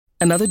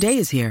Another day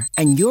is here,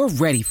 and you're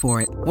ready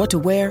for it. What to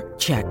wear?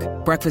 Check.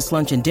 Breakfast,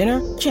 lunch, and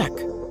dinner? Check.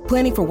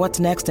 Planning for what's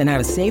next and how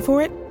to save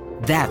for it?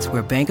 That's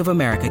where Bank of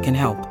America can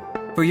help.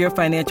 For your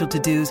financial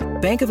to-dos,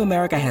 Bank of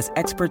America has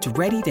experts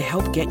ready to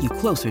help get you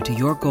closer to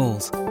your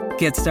goals.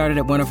 Get started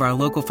at one of our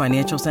local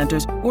financial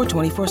centers or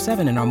 24/7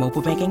 in our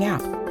mobile banking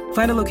app.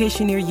 Find a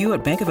location near you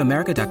at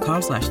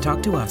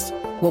bankofamerica.com/talktous.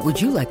 What would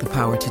you like the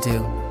power to do?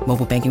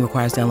 Mobile banking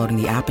requires downloading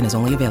the app and is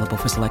only available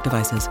for select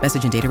devices.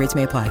 Message and data rates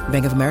may apply.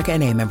 Bank of America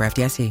N.A., member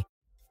FDIC.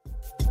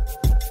 All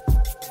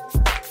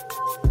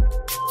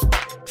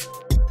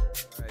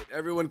right,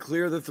 everyone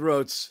clear the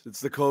throats. It's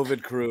the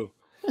COVID crew.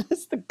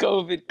 It's the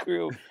COVID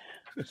crew.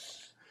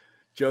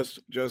 Joe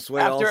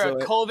Sway After also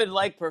a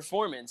COVID-like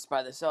performance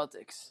by the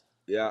Celtics.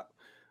 Yeah.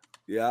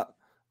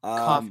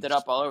 Coughed it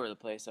up all over the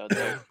place out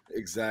there.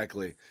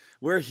 Exactly.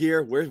 We're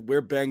here.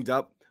 We're banged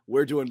up.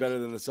 We're doing better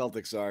than the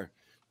Celtics are.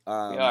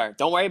 We are.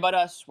 Don't worry about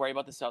us. Worry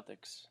about the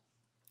Celtics.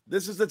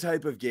 This is the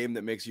type of game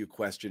that makes you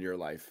question your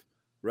life,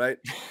 right?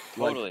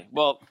 Totally.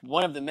 Well,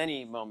 one of the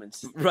many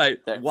moments. Right.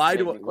 Why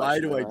do I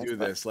do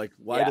but, this? Like,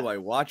 why do I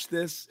watch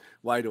this?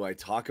 Why do I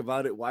talk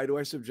about it? Why do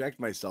I subject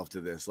myself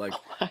to this? Like,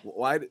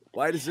 why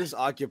does this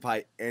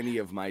occupy any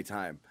of my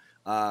time?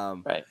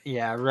 Right.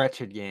 Yeah,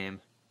 wretched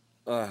game.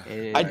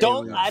 I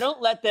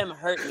don't let them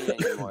hurt me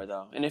anymore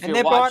though. And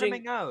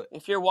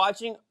if you're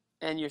watching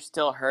and you're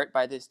still hurt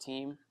by this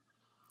team,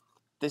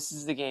 this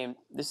is the game.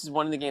 This is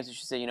one of the games you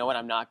should say, you know what?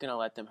 I'm not going to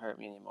let them hurt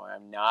me anymore.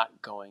 I'm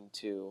not going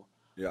to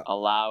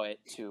allow it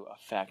to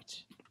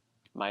affect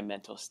my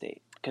mental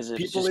state because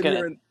it's just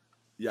going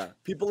to.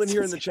 People in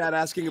here in the chat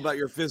asking about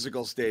your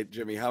physical state,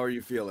 Jimmy. How are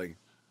you feeling?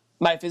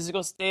 My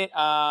physical state,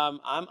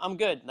 I'm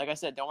good. Like I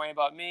said, don't worry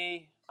about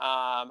me.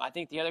 I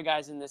think the other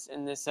guys in this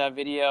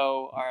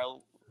video are a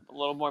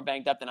little more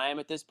banged up than I am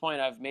at this point.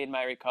 I've made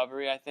my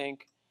recovery, I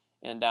think,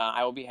 and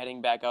I will be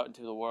heading back out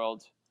into the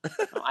world.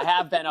 I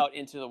have been out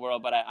into the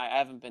world, but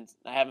I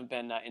haven't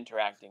been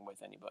interacting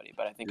with anybody.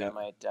 But I think I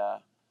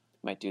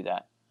might do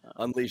that.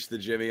 Unleash the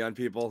Jimmy on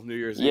people, New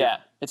Year's Eve. Yeah,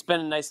 it's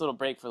been a nice little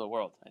break for the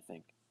world, I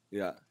think.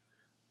 Yeah.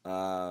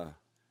 And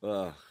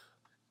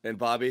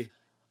Bobby?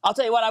 I'll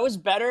tell you what, I was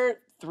better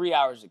 3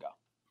 hours ago.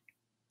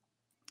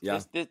 Yeah.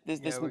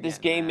 This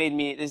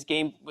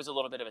game was a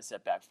little bit of a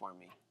setback for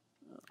me.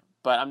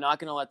 But I'm not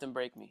going to let them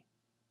break me.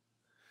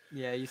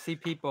 Yeah, you see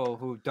people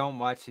who don't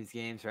watch these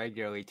games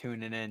regularly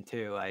tuning in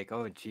too, like,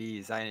 oh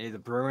geez,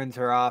 the Bruins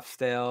are off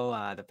still,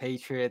 the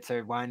Patriots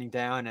are winding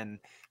down, and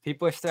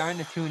people are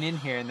starting to tune in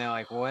here, and they're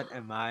like, what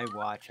am I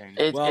watching?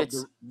 The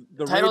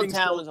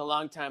Titletown was a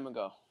long time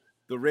ago.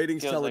 The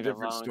ratings tell a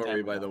different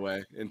story, by the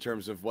way, in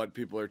terms of what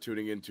people are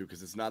tuning into,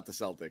 because it's not the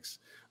Celtics.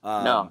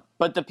 No,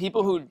 but the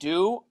people who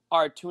do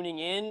are tuning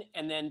in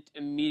and then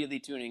immediately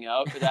tuning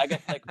out. Because I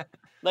get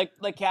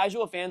like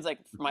casual fans, like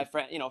my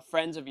friend,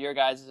 friends of your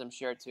guys', I'm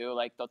sure too.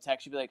 Like they'll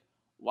text you, be like,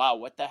 "Wow,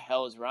 what the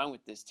hell is wrong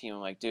with this team?"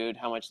 I'm like, "Dude,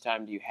 how much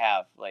time do you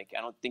have? Like,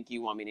 I don't think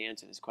you want me to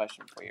answer this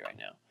question for you right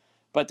now."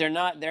 But they're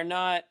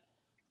not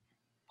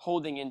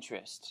holding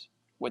interest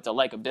with the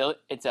likability.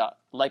 It's a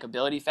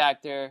likability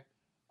factor.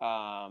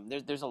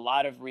 There's a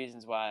lot of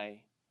reasons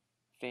why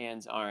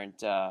fans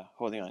aren't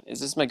holding on. Is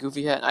this my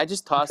goofy hat? I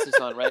just tossed this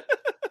on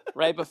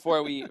right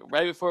before we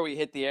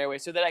hit the airway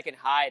so that I can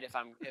hide if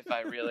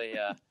I really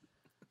am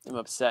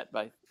upset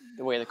by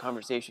the way the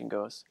conversation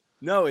goes.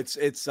 No, it's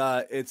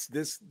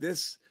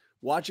this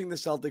watching the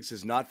Celtics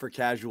is not for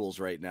casuals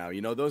right now. You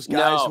know, those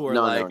guys who are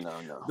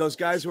those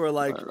guys who are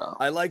like,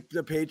 I like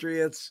the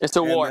Patriots. It's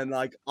a war. And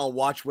like I'll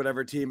watch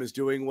whatever team is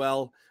doing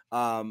well.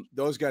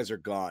 Those guys are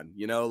gone.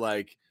 You know,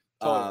 like.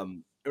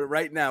 Totally.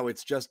 Right now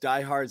it's just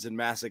diehards and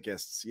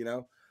masochists,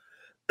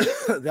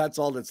 that's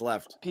all that's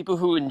left. People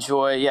who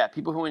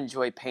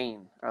enjoy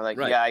pain are like,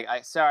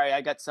 right. Sorry,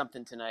 I got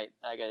something tonight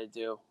I got to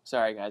do.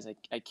 Sorry guys,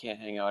 I can't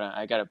hang out.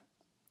 I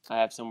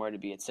have somewhere to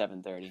be at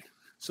 7:30.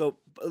 So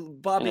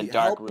Bobby, in a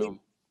dark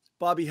room.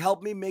 Bobby,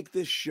 help me make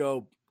this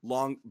show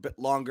bit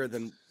longer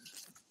than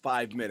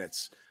 5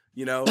 minutes,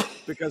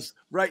 because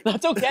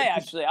That's okay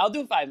actually. I'll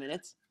do 5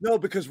 minutes. No,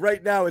 because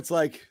right now it's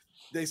like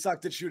they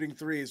sucked at shooting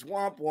threes,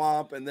 womp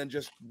womp, and then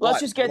let's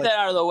just get that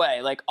out of the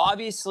way. Like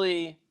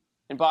obviously,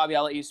 and Bobby,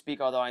 I'll let you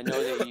speak. Although I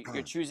know that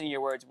you're choosing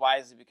your words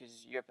wisely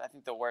because you're, I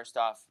think, the worst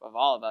off of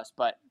all of us.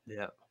 But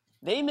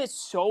they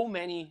missed so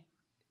many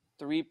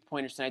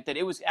 3-pointers tonight that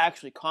it was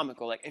actually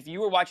comical. Like if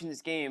you were watching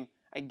this game,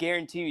 I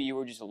guarantee you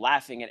were just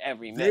laughing at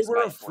every miss. They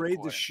were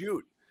afraid to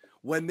shoot.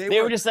 When they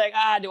were just like,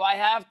 do I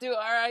have to? All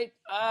right.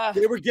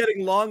 They were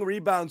getting long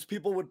rebounds.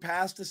 People would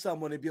pass to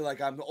someone and be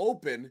like, I'm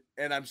open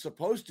and I'm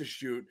supposed to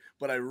shoot,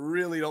 but I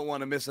really don't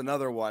want to miss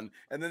another one.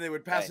 And then they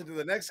would pass it to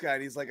the next guy,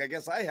 and he's like, I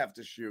guess I have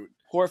to shoot.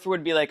 Horford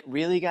would be like,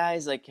 really,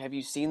 guys? Like, have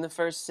you seen the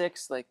first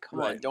 6? Like, come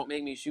on, don't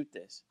make me shoot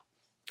this.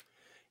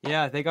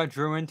 Yeah, they got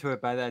drew into it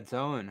by that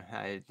zone.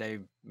 They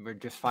were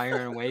just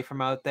firing away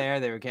from out there.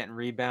 They were getting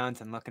rebounds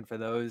and looking for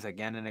those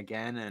again and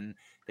again, and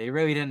they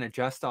really didn't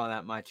adjust all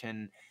that much.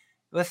 And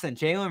listen,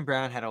 Jaylen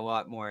Brown had a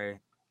lot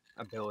more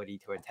ability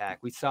to attack.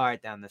 We saw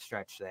it down the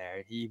stretch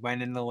there. He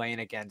went in the lane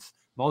against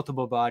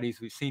multiple bodies.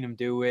 We've seen him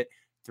do it.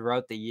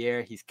 throughout the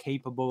year. He's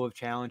capable of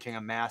challenging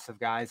a mass of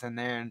guys in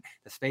there, and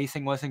the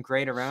spacing wasn't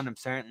great around him,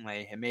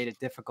 certainly. It made it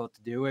difficult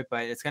to do it,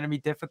 but it's going to be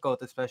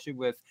difficult, especially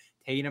with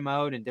Tatum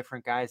out and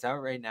different guys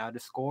out right now, to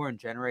score and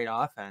generate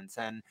offense.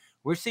 And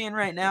we're seeing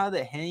right now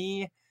that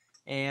he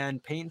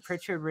and Peyton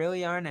Pritchard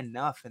really aren't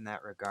enough in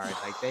that regard.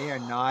 Like, they are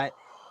not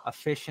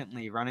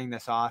efficiently running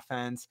this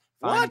offense,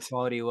 finding What?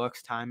 quality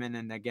looks time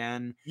and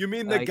again. You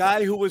mean the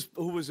guy who was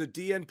a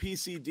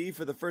DNPCD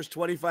for the first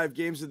 25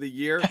 games of the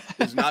year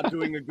is not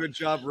doing a good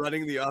job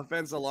running the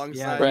offense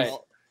alongside? Right.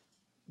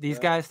 These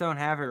guys don't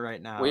have it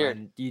right now. Weird.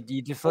 And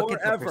you just look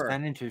at the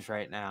percentages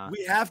right now.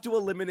 We have to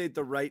eliminate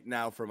the right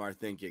now from our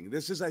thinking.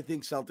 This is, I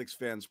think, Celtics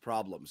fans'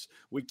 problems.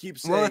 We keep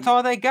saying, well, that's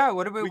all they got.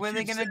 What are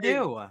they going to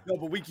do? No,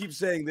 but we keep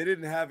saying they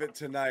didn't have it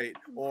tonight,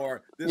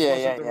 or this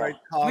wasn't the right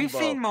combo. We've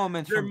seen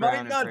moments there from might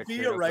Brown not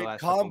be a right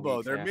combo.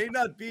 Weeks, there may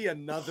not be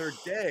another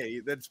day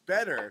that's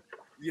better.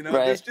 You know,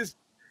 right. there's just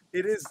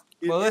it is.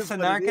 Well, listen,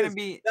 there aren't going to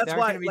be. That's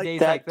why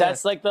days like this.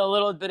 That's like the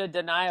little bit of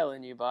denial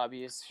in you,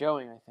 Bobby, is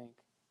showing. I think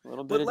a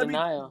little bit of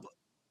denial.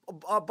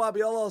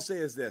 Bobby, all I'll say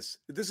is this.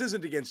 This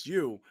isn't against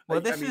you.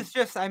 Well, this is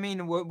just, I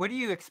mean, what do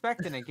you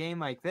expect in a game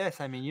like this?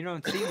 I mean, you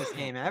don't see this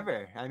game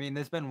ever. I mean,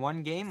 there's been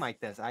one game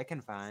like this I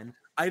can find.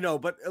 I know,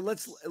 but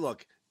let's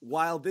look.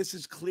 While this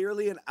is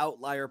clearly an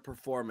outlier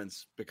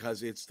performance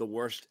because it's the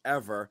worst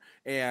ever,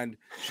 and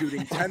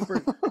shooting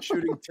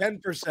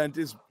 10%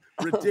 is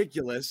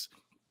ridiculous.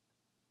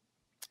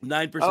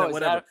 9%,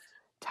 whatever.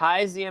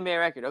 Ties the NBA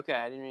record. Okay,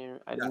 I didn't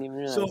even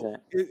realize that.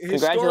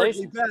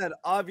 Historically bad,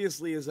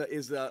 obviously, is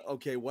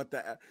okay.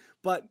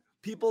 But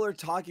people are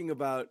talking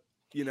about,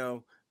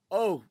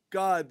 oh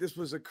God, this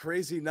was a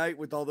crazy night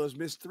with all those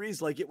missed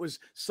threes. Like it was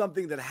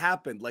something that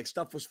happened, like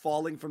stuff was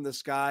falling from the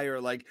sky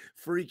or like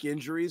freak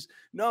injuries.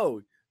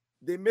 No,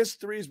 they missed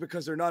threes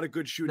because they're not a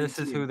good shooting team.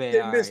 This is who they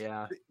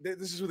are.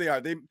 This is who they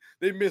are.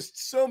 They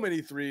missed so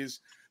many threes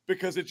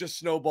because it just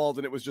snowballed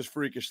and it was just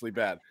freakishly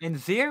bad. And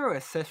 0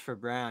 assists for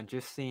Brown.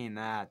 Just seeing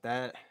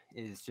that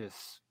is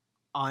just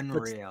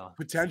unreal.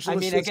 Potential. I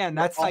mean, again,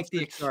 that's like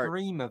the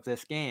extreme of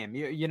this game.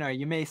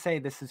 You may say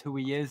this is who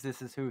he is.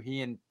 This is who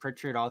he and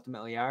Pritchard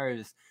ultimately are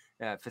as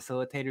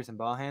facilitators and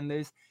ball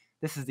handlers.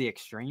 This is the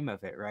extreme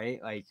of it, right?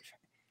 Like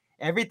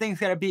everything's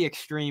got to be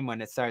extreme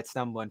when it starts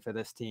stumbling for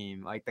this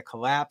team. Like the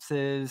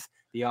collapses,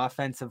 the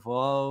offensive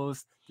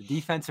lulls, the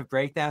defensive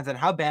breakdowns, and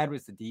how bad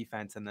was the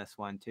defense in this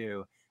one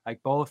too?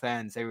 Like both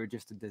ends, they were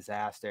just a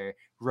disaster.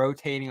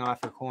 Rotating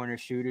off the corner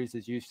shooters,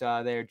 as you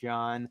saw there,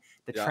 John.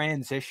 The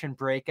transition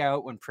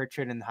breakout when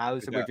Pritchard and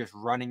Hauser were just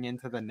running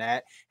into the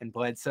net and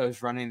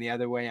Bledsoe's running the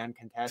other way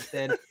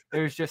uncontested.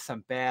 There's just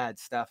some bad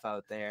stuff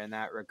out there in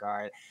that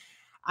regard.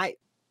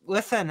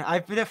 Listen,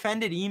 I've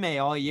defended Ime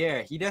all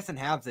year. He doesn't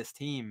have this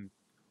team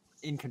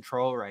in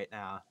control right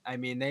now. I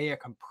mean, they are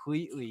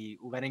completely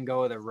letting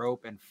go of the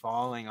rope and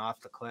falling off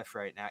the cliff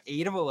right now.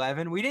 8 of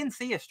 11. We didn't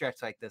see a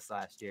stretch like this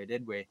last year,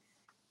 did we?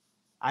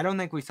 I don't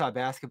think we saw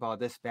basketball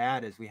this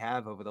bad as we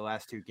have over the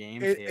last 2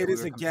 games. It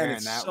is, again,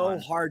 it's so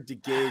hard to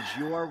gauge.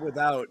 You are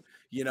without,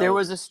 There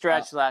was a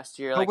stretch last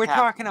year. But we're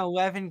talking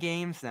 11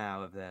 games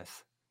now of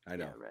this. I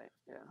know. Yeah, right.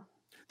 Yeah.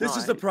 This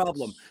is the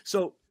problem.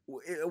 So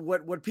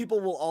what people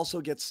will also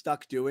get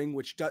stuck doing,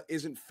 which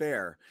isn't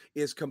fair,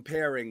 is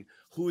comparing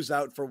who's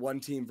out for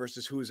one team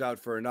versus who's out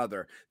for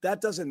another.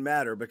 That doesn't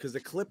matter because the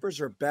Clippers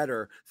are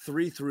better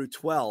 3 through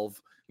 12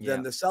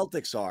 than the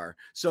Celtics are.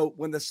 So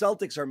when the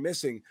Celtics are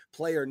missing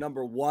player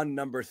number 1,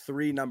 number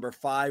 3, number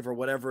 5, or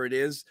whatever it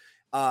is,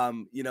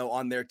 on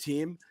their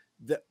team,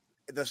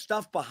 the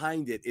stuff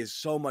behind it is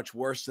so much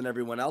worse than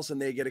everyone else, and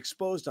they get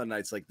exposed on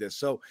nights like this.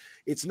 So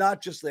it's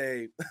not just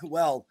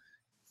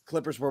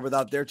Clippers were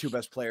without their 2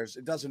 best players.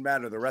 It doesn't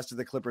matter. The rest of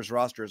the Clippers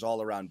roster is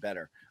all around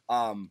better.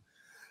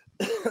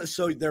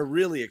 So they're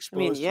really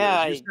exposed.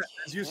 As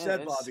you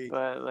said, Bobby.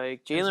 But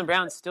like Jaylen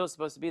Brown's still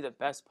supposed to be the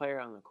best player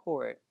on the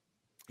court.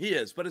 He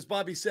is, but as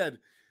Bobby said,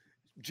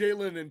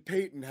 Jaylen and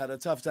Peyton had a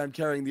tough time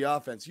carrying the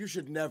offense. You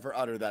should never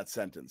utter that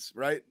sentence,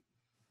 right?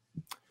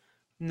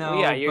 No,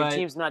 well, your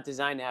team's not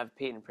designed to have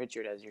Peyton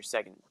Pritchard as your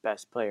second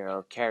best player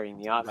or carrying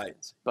the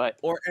offense. Right.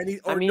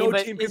 But no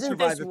team can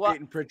survive if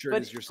Peyton Pritchard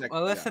is your second.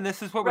 Well, listen,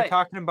 this is what we're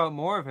talking about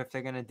more of if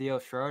they're going to deal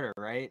Schroeder,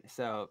 right?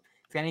 So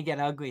it's going to get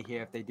ugly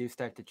here if they do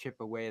start to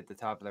chip away at the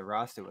top of the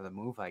roster with a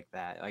move like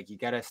that. Like, you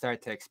got to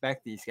start to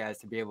expect these guys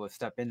to be able to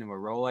step into a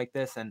role like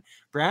this. And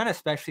Brown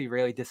especially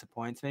really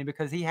disappoints me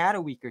because he had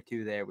a week or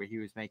 2 there where he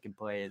was making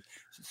plays.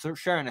 So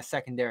sure, in a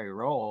secondary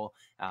role,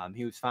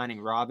 he was finding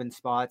Robin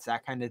spots.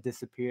 That kind of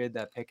disappeared,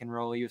 the pick and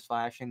roll he was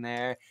flashing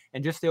there.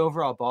 And just the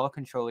overall ball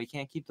control. He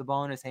can't keep the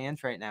ball in his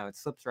hands right now. It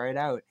slips right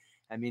out.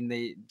 I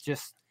mean,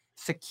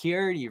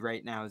 security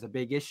right now is a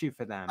big issue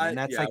for them. And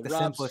that's the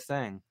simplest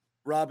thing.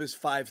 Rob is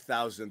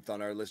 5,000th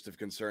on our list of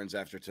concerns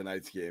after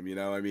tonight's game.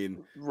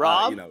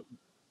 Rob,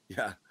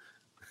 yeah.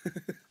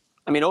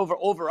 I mean,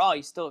 overall,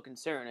 he's still a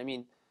concern. I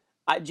mean,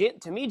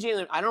 to me,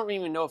 Jaylen, I don't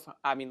even know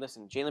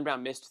listen, Jaylen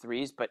Brown missed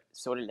threes, but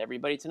so did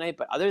everybody tonight.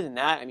 But other than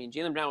that, I mean,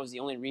 Jaylen Brown was the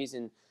only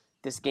reason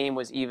this game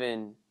was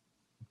even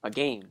a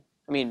game.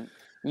 I mean,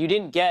 you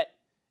didn't get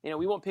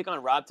we won't pick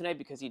on Rob tonight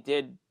because he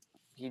did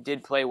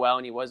play well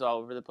and he was all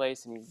over the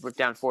place and he ripped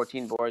down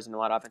 14 boards and a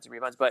lot of offensive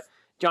rebounds. But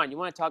John, you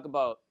want to talk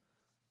about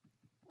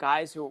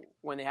guys who,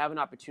 when they have an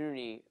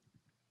opportunity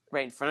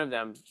right in front of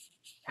them,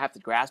 have to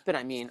grasp it?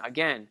 I mean,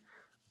 again,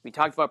 we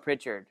talked about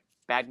Pritchard,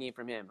 bad game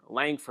from him.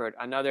 Langford,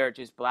 another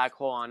just black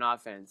hole on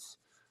offense.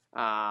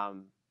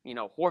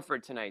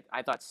 Horford tonight,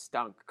 I thought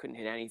stunk, couldn't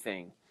hit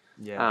anything.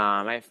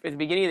 Yeah. At the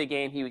beginning of the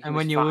game, he And was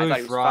when you fine.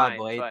 lose Rob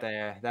late but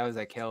there, that was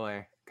a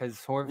killer.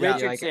 Because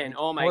Richardson,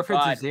 oh my Horford's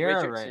God, a zero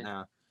Richardson. right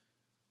now.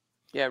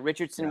 Yeah,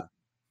 Richardson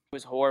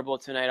was horrible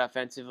tonight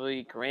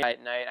offensively. Grant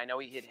tonight. I know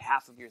he hit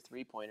half of your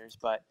 3-pointers,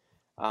 but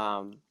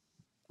I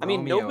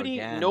mean,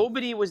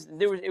 nobody was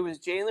there. It was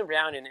Jaylen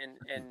Brown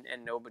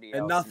and nobody else.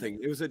 And nothing.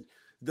 It was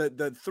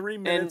the 3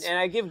 minutes. And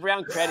I give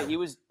Brown credit. He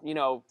was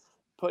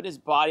putting his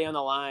body on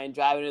the line,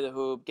 driving to the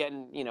hoop,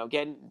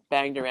 getting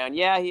banged around.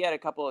 Yeah, he had a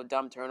couple of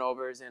dumb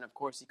turnovers, and of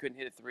course he couldn't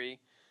hit a three.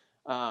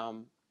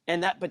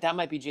 But that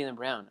might be Jaylen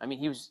Brown. I mean,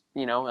 he was.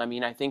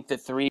 I think the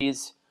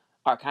threes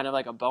are kind of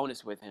like a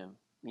bonus with him.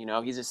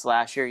 He's a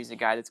slasher. He's a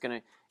guy that's going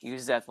to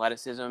use his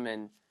athleticism.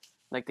 And,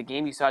 like, the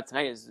game you saw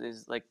tonight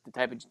is like the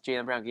type of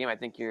Jaylen Brown game I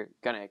think you're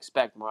going to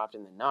expect more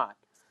often than not.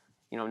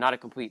 Not a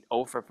complete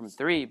 0 from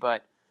 3.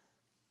 But,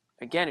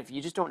 again, if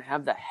you just don't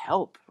have the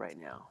help right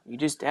now, you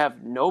just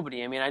have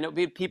nobody. I mean, I know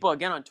people,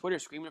 again, on Twitter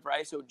screaming for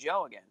ISO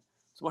Joe again.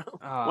 It's one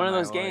of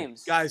those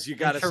games. Guys, you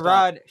got to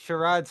stop.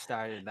 Sherrod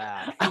started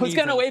that. I was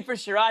going to wait for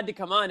Sherrod to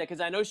come on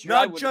because I know Sherrod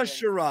Not just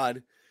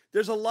Sherrod.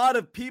 There's a lot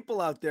of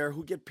people out there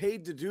who get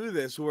paid to do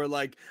this who are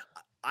like,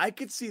 I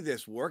could see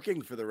this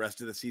working for the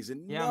rest of the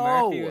season. Yeah,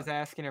 no. Murphy was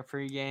asking a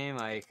pregame.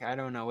 Like, I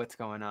don't know what's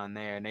going on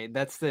there. And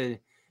that's the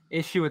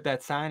issue with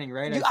that signing,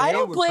 right? Dude, I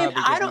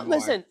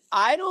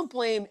don't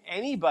blame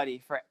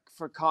anybody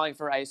for calling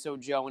for ISO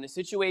Joe in a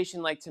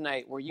situation like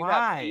tonight where you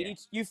have 80.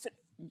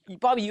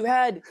 Bobby, you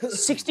had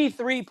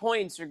 63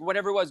 points or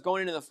whatever it was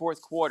going into the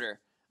fourth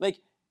quarter.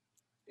 Like,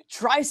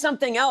 try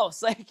something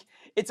else. Like,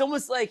 it's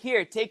almost like,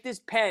 here, take this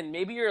pen.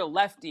 Maybe you're a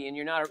lefty and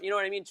you're not, you know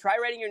what I mean? Try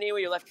writing your name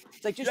with your left.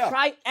 It's like, just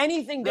try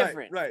anything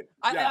different. Right.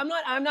 I'm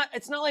not,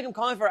 it's not like I'm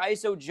calling for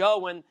ISO Joe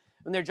when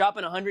they're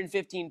dropping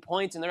 115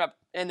 points and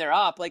they're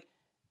up. Like,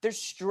 they're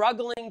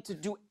struggling to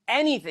do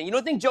anything. You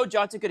don't think Joe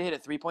Johnson could have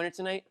hit a 3-pointer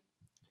tonight?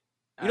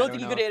 You don't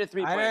think he could have hit a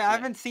 3-pointer? I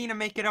haven't seen him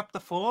make it up the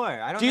floor.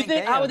 I don't. Do you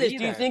think? How about this?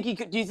 Do you think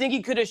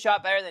he could have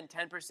shot better than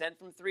 10%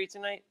 from 3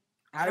 tonight?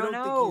 I don't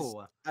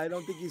know. I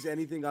don't think he's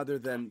anything other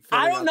than.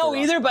 I don't know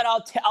either, but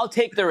I'll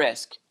take the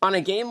risk on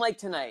a game like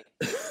tonight.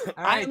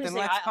 All right, then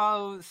let's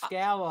call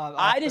Scala.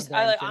 I'm just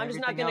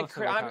not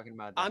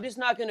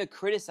going to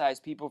criticize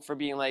people for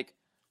being like,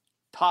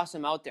 toss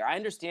him out there. I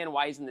understand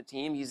why he's in the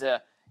team. He's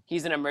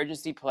an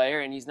emergency player,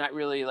 and he's not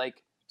really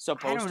like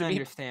supposed to be. I don't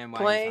understand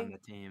why he's on the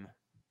team.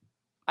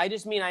 I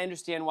just mean I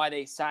understand why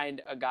they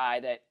signed a guy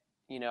that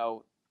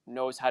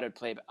knows how to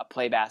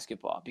play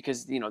basketball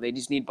because they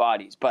just need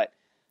bodies, but.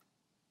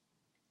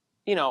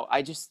 He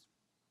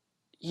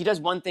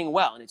does one thing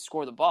well, and it's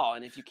score the ball.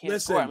 And if you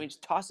can't score,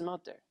 just toss him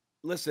out there.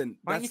 Listen,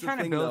 why are you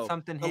trying to build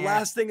something here? The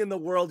last thing in the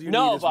world you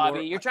need is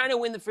Bobby, you're trying to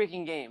win the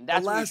freaking game. That's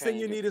the last thing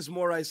you need is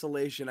more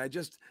isolation. I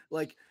just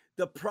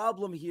the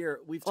problem here.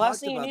 The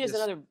last thing you need is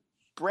another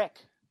brick.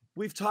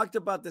 We've talked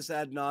about this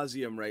ad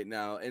nauseum right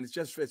now, and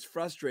it's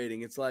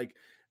frustrating. It's like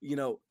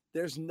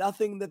there's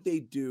nothing that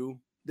they do.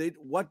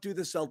 What do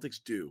the Celtics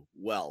do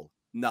well?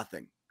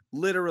 Nothing.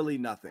 Literally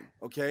nothing.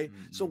 Okay.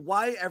 Mm-hmm. So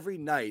why every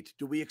night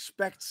do we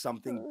expect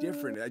something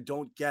different? I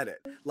don't get it.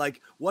 Like,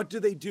 what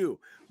do?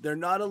 They're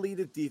not elite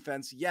at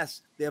defense.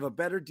 Yes, they have a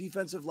better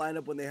defensive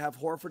lineup when they have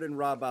Horford and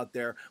Rob out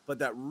there, but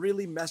that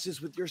really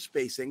messes with your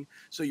spacing.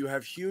 So you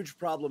have huge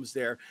problems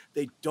there.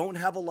 They don't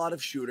have a lot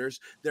of shooters.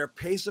 Their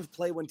pace of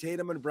play when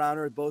Tatum and Brown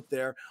are both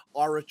there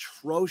are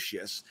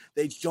atrocious.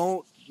 They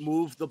don't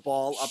move the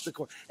ball up the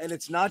court. And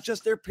it's not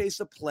just their pace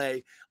of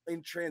play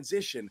in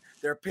transition.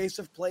 Their pace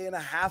of play in a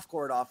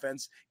half-court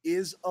offense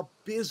is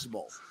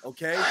abysmal,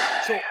 okay?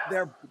 So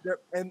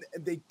and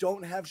they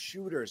don't have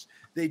shooters.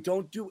 They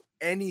don't do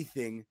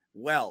anything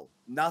well,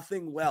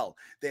 nothing well.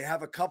 They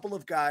have a couple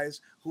of guys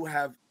who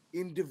have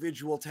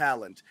individual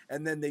talent,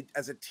 and then they,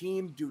 as a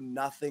team, do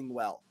nothing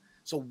well.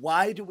 So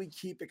why do we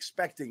keep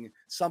expecting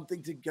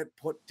something to get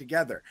put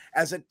together?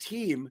 As a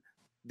team,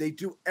 they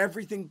do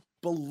everything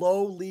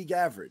below league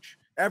average,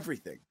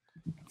 everything.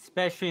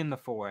 Especially in the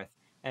fourth.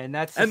 And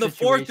that's the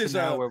fourth is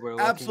an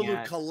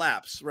absolute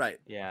collapse, right?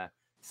 Yeah.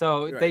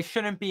 So they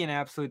shouldn't be an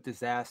absolute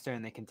disaster,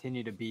 and they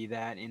continue to be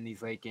that in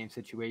these late game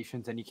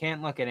situations. And you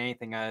can't look at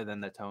anything other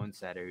than the tone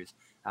setters.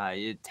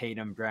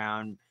 Tatum,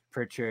 Brown,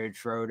 Pritchard,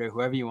 Schroeder,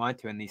 whoever you want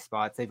to in these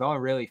spots. They've all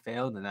really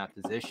failed in that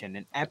position,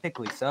 and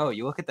epically so.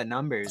 You look at the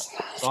numbers,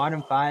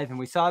 bottom 5, and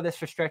we saw this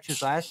for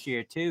stretches last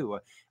year too,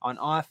 on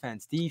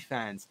offense,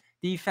 defense,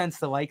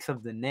 the likes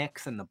of the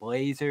Knicks and the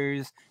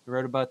Blazers. We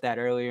wrote about that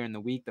earlier in the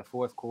week. The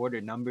fourth quarter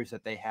numbers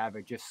that they have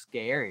are just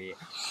scary.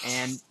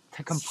 And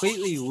to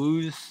completely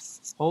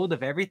lose hold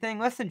of everything.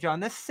 Listen, John,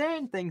 there's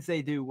certain things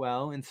they do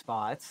well in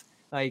spots.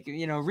 Like,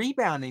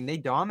 rebounding, they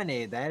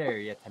dominated that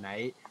area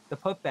tonight. the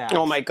putbacks.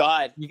 Oh my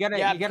God! You gotta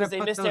because they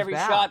put missed those every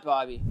back. shot,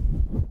 Bobby.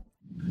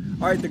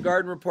 All right, the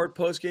Garden Report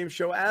postgame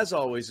show, as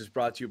always, is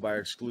brought to you by our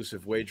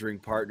exclusive wagering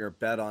partner,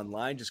 Bet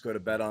Online. Just go to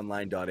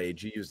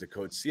betonline.ag, use the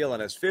code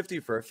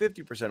CLNS50 for a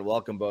 50%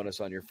 welcome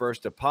bonus on your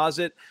first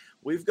deposit.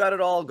 We've got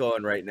it all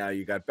going right now.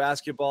 You got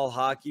basketball,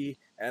 hockey,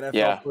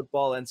 NFL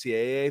football,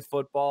 NCAA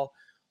football,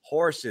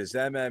 horses,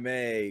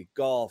 MMA,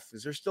 golf.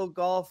 Is there still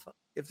golf?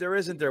 If there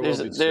isn't, there will be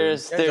soon.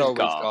 There's always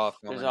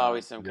golf. going There's on.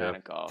 always some kind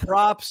of golf.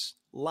 Props,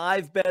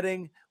 live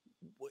betting,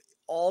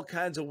 all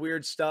kinds of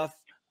weird stuff.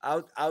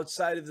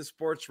 Outside of the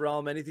sports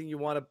realm, anything you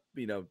want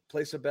to,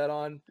 place a bet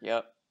on.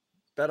 Yep.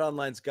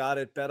 BetOnline's got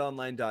it.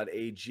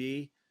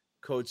 BetOnline.ag.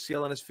 Code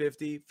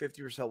CLNS50,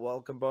 50%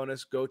 welcome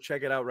bonus. Go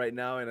check it out right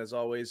now. And as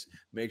always,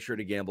 make sure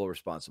to gamble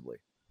responsibly.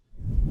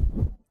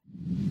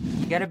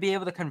 You got to be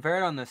able to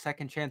convert on the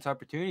second chance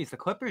opportunities. The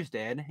Clippers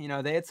did.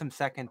 They had some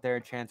second,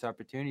 third chance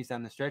opportunities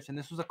down the stretch, and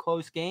this was a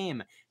close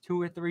game,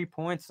 2 or 3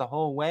 points the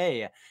whole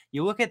way.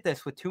 You look at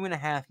this with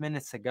 2.5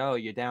 minutes to go,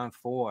 you're down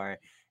 4,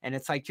 and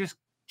it's like just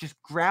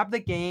grab the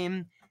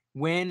game,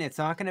 win. It's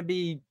not going to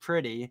be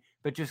pretty,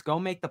 but just go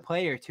make the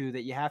play or two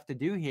that you have to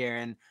do here.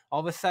 And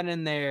all of a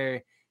sudden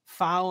they're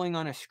fouling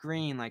on a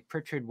screen like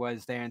Pritchard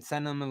was there and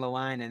sending them to the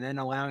line and then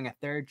allowing a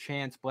third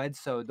chance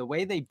Bledsoe. The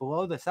way they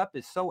blow this up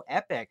is so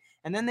epic.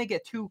 And then they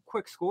get 2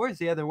 quick scores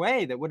the other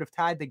way that would have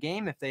tied the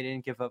game if they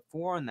didn't give up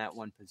 4 on that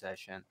one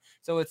possession.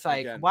 So it's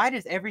like, why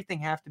does everything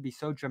have to be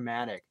so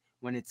dramatic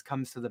when it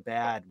comes to the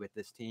bad with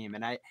this team?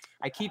 And I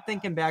keep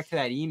thinking back to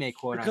that Ime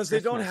quote because they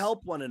don't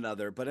help one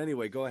another. But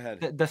anyway, go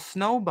ahead. The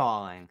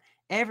snowballing.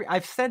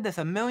 I've said this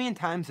a million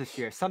times this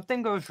year.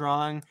 Something goes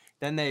wrong,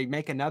 then they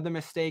make another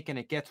mistake and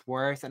it gets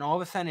worse, and all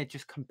of a sudden it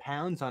just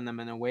compounds on them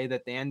in a way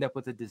that they end up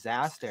with a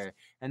disaster.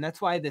 And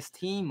that's why this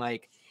team,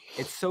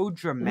 it's so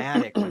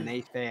dramatic when they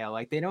fail.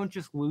 They don't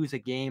just lose a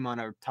game on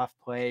a tough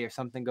play or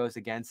something goes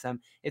against them.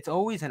 It's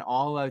always an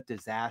all-out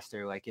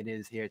disaster like it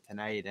is here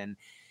tonight. And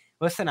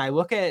listen, I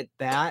look at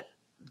that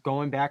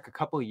going back a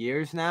couple of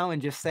years now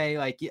and just say,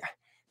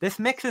 this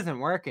mix isn't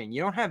working.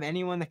 You don't have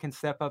anyone that can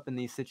step up in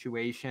these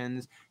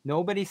situations.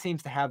 Nobody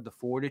seems to have the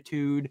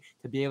fortitude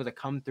to be able to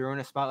come through in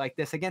a spot like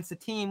this against a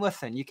team.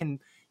 Listen, you can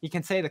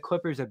say the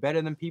Clippers are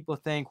better than people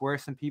think,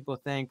 worse than people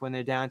think when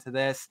they're down to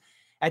this.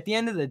 At the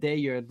end of the day,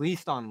 you're at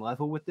least on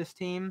level with this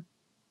team,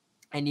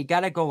 and you got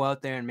to go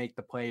out there and make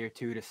the play or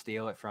two to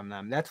steal it from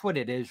them. That's what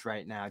it is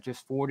right now,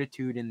 just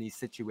fortitude in these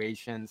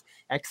situations,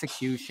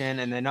 execution,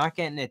 and they're not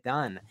getting it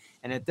done.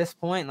 And at this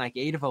point,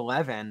 8 of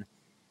 11,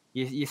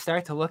 you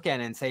start to look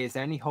at it and say, is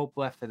there any hope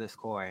left for this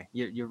core?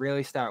 You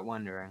really start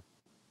wondering.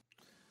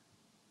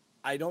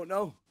 I don't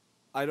know.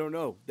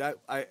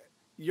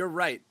 You're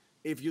right.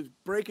 If you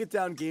break it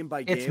down game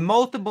by game, it's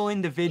multiple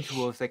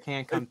individuals that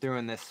can't come through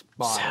in this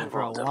spot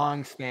for a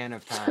long span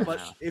of time. But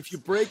if you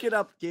break it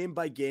up game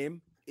by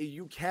game,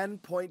 you can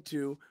point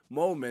to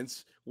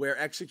moments where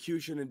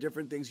execution and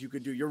different things you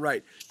could do. You're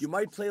right. You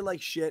might play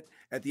like shit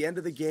at the end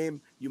of the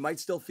game. You might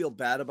still feel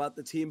bad about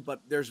the team,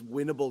 but there's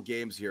winnable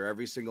games here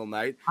every single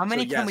night. How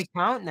many can we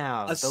count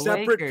now? A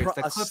separate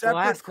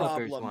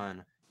problem.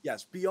 One.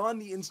 Yes, beyond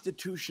the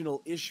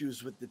institutional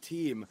issues with the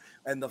team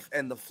and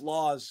the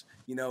flaws,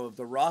 of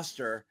the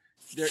roster,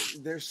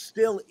 they're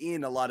still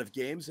in a lot of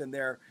games, and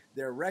their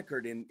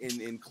record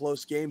in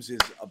close games is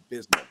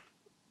abysmal.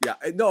 Yeah,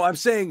 no, I'm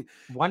saying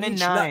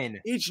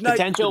 1-9. Each night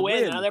potential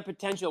win, another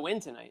potential win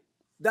tonight.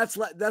 That's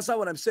not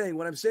what I'm saying.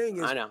 What I'm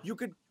saying is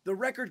the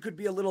record could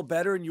be a little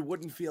better and you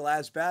wouldn't feel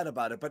as bad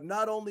about it. But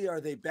not only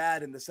are they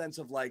bad in the sense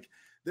of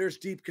there's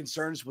deep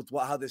concerns with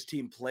how this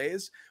team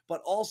plays,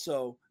 but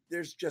also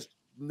there's just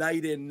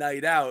night in,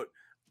 night out,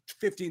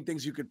 15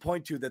 things you could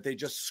point to that they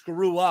just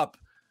screw up.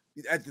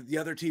 The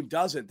other team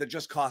doesn't. That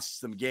just costs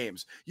them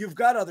games. You've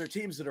got other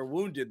teams that are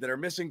wounded, that are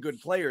missing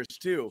good players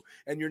too,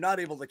 and you're not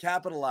able to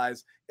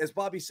capitalize. As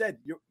Bobby said,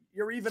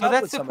 you're even. So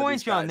that's the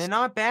point, John. They're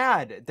not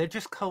bad. They're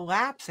just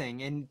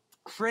collapsing in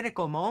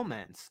critical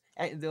moments.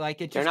 It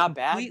just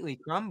completely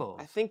crumbles.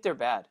 I think they're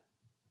bad.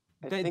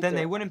 Then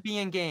they wouldn't be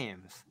in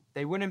games.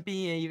 They wouldn't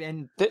be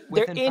even.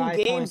 They're in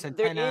games.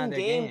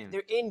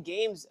 They're in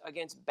games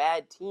against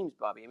bad teams,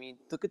 Bobby. I mean,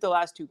 look at the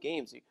last 2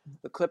 games.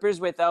 The Clippers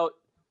without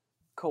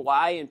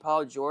Kawhi and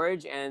Paul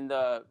George, and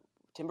the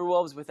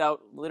Timberwolves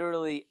without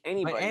literally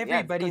anybody. But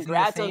everybody's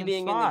congrats in the same on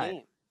being spot. in the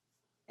game.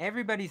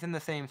 Everybody's in the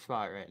same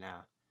spot right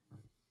now.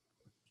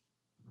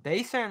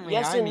 They certainly.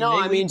 Yes and no.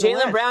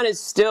 Jaylen Brown is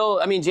still.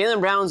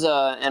 Jaylen Brown's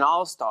an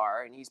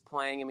all-star, and he's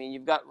playing.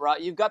 You've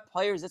got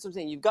players. That's what I'm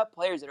saying. You've got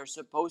players that are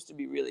supposed to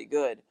be really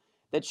good,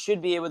 that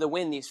should be able to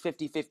win these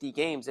 50-50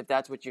 games, if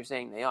that's what you're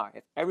saying they are.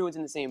 If everyone's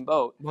in the same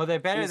boat. Well, they're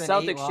better than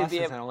Celtics 8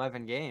 losses in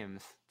 11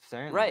 games.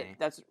 Certainly. Right.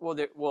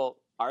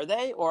 Are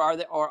they, or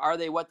are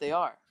they what they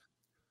are?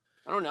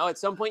 I don't know. At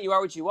some point, you are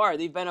what you are.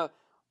 They've been a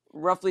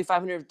roughly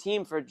 500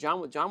 team for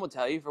John. John will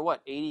tell you for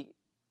what 80.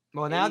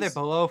 Well, now they're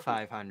below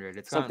 500.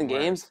 It's something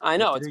gotten games. Worse. I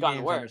know it's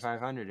gotten worse.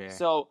 500 here.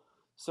 So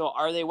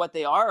are they what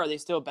they are? Or are they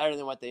still better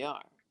than what they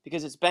are?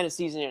 Because it's been a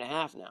season and a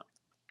half now.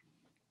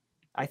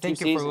 I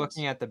think if we're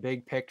looking at the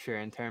big picture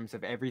in terms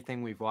of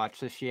everything we've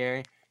watched this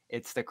year,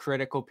 It's the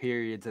critical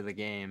periods of the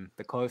game,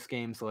 the close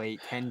games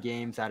late, 10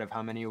 games out of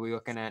how many are we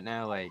looking at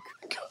now? Like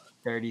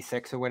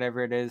 36 or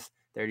whatever it is,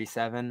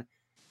 37.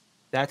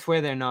 That's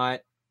where they're not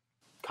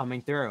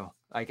coming through.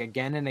 Like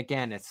again and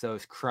again, it's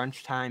those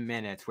crunch time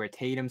minutes where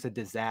Tatum's a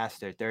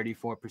disaster,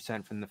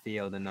 34% from the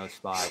field in those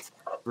spots.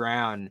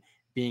 Brown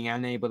being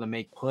unable to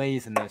make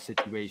plays in those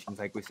situations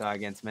like we saw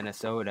against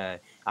Minnesota.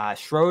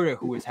 Schroeder,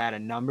 who has had a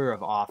number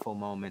of awful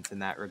moments in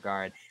that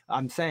regard.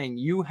 I'm saying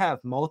you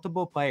have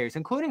multiple players,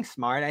 including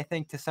Smart, I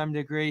think, to some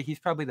degree. He's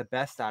probably the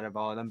best out of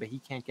all of them, but he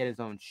can't get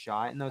his own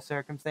shot in those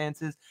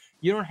circumstances.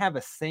 You don't have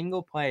a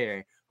single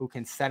player who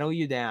can settle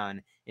you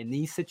down in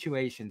these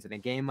situations in a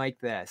game like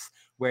this,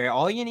 where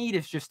all you need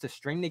is just to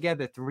string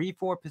together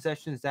 3-4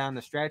 possessions down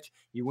the stretch.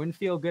 You wouldn't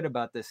feel good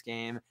about this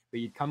game, but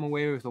you'd come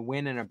away with a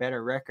win and a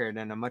better record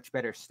and a much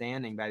better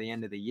standing by the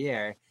end of the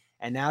year.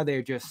 And now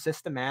they're just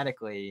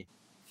systematically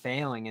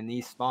failing in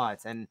these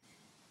spots. And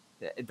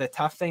the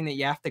tough thing that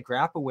you have to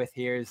grapple with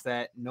here is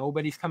that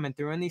nobody's coming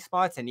through in these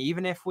spots. And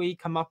even if we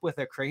come up with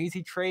a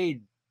crazy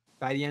trade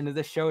by the end of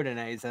the show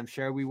tonight, as I'm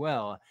sure we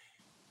will,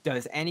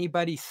 does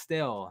anybody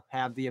still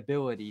have the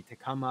ability to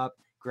come up,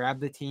 grab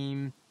the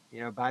team,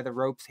 by the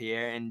ropes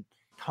here and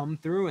come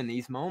through in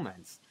these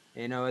moments?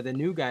 The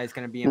new guy is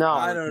going to be No,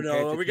 I don't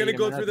know. Are we going to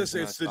go through this?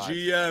 It's the spots.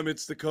 GM,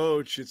 it's the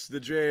coach, it's the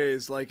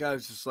Jays. Like, I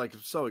was just like,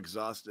 I'm so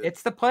exhausted.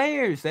 It's the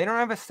players. They don't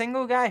have a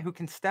single guy who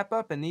can step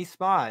up in these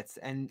spots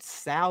and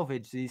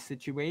salvage these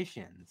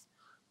situations.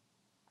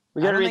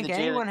 I don't think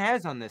anyone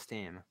has on this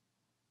team.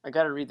 I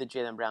got to read the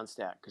Jaylen Brown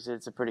stat because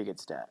it's a pretty good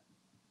stat.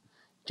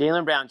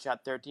 Jaylen Brown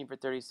shot 13 for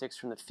 36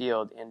 from the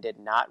field and did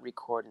not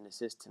record an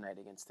assist tonight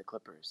against the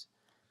Clippers.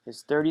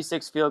 His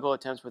 36 field goal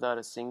attempts without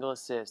a single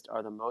assist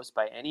are the most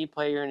by any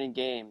player in a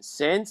game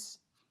since,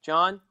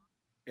 John?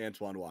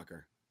 Antoine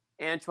Walker.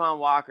 Antoine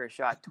Walker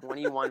shot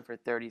 21 for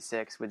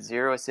 36 with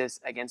 0 assists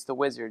against the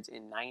Wizards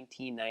in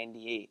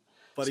 1998.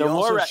 But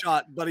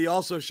he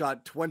also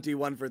shot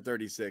 21 for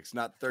 36,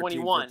 not 13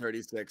 21 for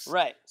 36.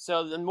 Right.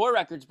 So the more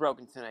records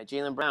broken tonight.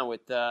 Jaylen Brown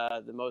with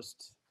the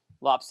most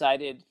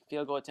lopsided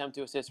field goal attempt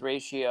to assist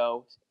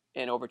ratio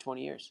in over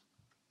 20 years.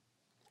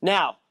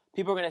 Now,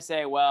 people are going to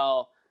say,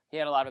 well, he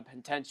had a lot of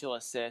potential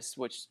assists,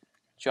 which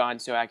John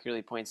so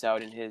accurately points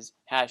out in his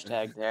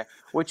hashtag there,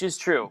 which is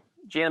true.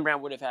 Jaylen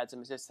Brown would have had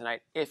some assists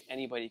tonight if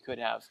anybody could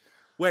have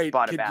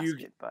bought a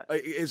basket. But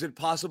is it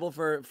possible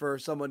for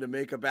someone to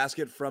make a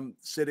basket from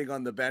sitting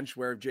on the bench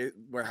where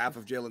half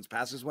of Jaylen's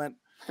passes went?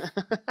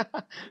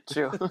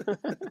 True.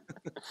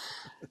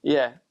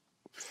 Yeah.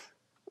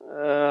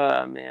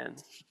 Man.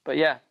 But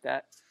yeah,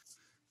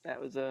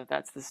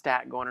 that's the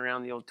stat going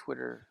around the old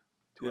Twitter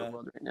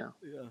world right now.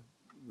 Yeah.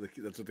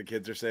 That's what the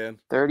kids are saying.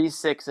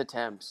 36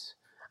 attempts.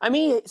 I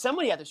mean,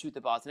 somebody had to shoot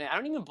the ball tonight. I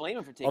don't even blame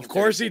him for taking. Of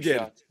course he did.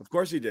 Shots. Of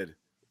course he did.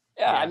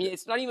 Yeah, I mean,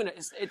 it's not even.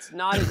 It's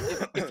not.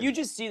 If you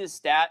just see the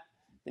stat,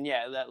 then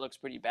yeah, that looks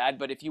pretty bad.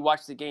 But if you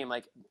watch the game,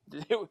 like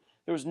there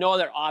was no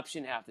other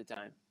option half the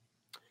time.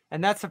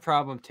 And that's the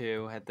problem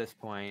too. At this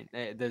point,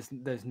 there's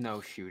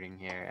no shooting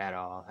here at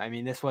all. I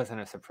mean, this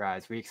wasn't a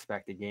surprise. We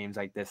expected games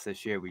like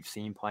this year. We've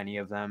seen plenty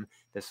of them.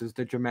 This was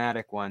the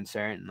dramatic one,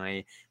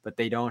 certainly, but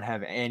they don't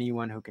have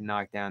anyone who can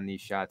knock down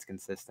these shots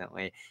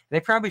consistently. They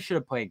probably should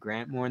have played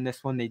Grant more in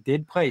this one. They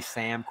did play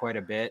Sam quite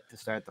a bit to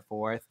start the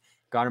fourth.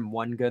 Got him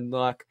one good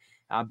look.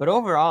 But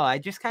overall, I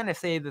just kind of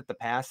say that the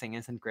passing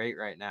isn't great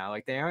right now.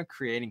 Like, they aren't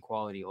creating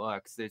quality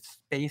looks. It's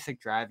basic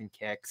driving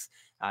kicks.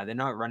 They're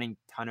not running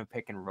a ton of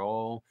pick and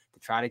roll to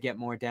try to get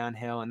more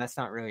downhill, and that's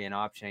not really an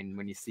option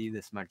when you see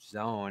this much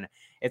zone.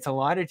 It's a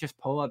lot of just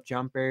pull-up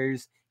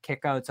jumpers,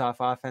 kickouts off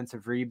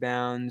offensive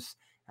rebounds.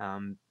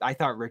 I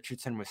thought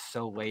Richardson was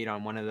so late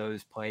on one of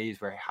those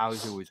plays where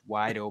Hauser was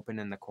wide open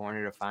in the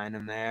corner to find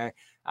him there.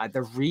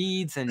 The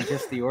reads and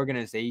just the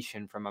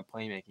organization from a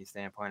playmaking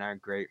standpoint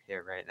aren't great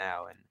here right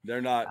now. And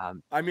they're not.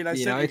 I mean,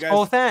 it's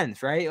both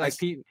ends, right? Like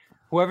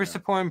whoever's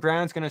supporting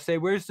Brown's going to say,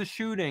 where's the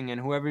shooting?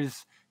 And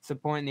whoever's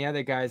supporting the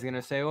other guy is going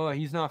to say, oh,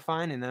 he's not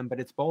finding them,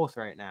 but it's both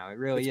right now. It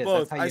really is.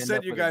 Both. I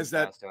sent you guys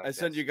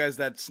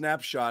that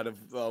snapshot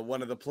of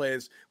one of the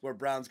plays where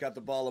Brown's got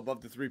the ball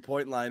above the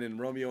 3-point line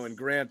and Romeo and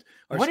Grant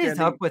what is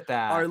up with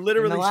that? Are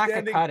literally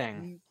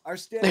standing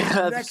next to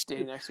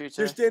each other.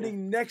 They're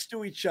standing next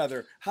to each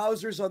other.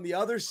 Hauser's on the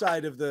other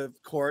side of the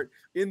court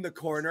in the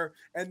corner,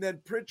 and then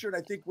Pritchard,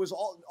 I think, was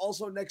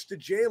also next to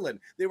Jaylen.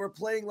 They were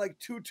playing like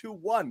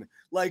 2-2-1.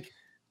 Like,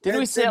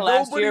 didn't we say it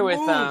last year with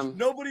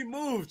nobody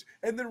moved,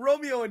 and then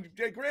Romeo and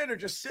Grant are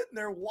just sitting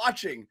there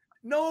watching.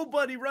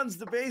 Nobody runs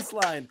the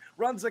baseline,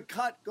 runs a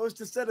cut, goes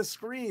to set a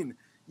screen.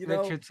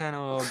 Richardson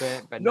a little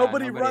bit, but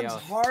nobody runs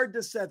else. hard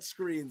to set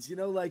screens.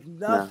 Like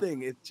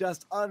nothing. No. It's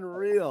just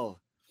unreal.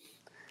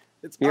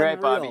 You're right,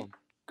 Bobby.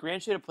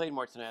 Grant should have played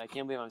more tonight. I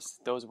can't believe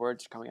those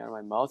words coming out of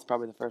my mouth.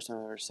 Probably the first time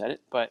I've ever said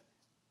it. But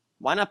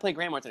why not play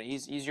Grant more tonight?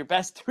 He's your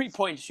best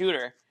 3-point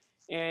shooter,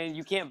 and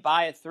you can't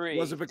buy a three.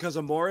 Was it because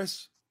of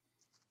Morris?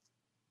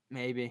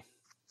 Maybe.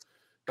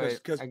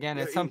 Because again,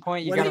 at some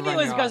point you got to run. What do you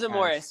think it was because of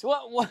Morris?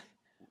 What?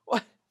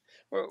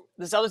 Or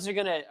the Celtics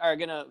are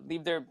gonna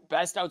leave their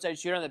best outside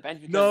shooter on the bench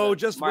because No, of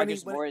just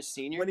Marcus Morris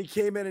Sr. when he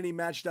came in and he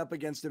matched up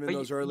against him in But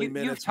those early you've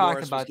minutes, talked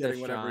Morris was about getting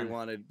this, whatever he John.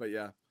 wanted. But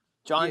yeah,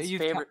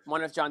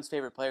 One of John's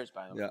favorite players,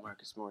 by the way, Yeah.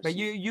 Marcus Morris. But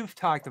Sr. you've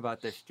talked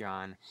about this,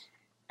 John.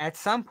 At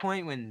some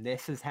point when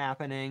this is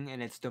happening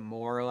and it's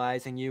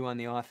demoralizing you on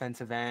the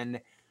offensive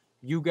end,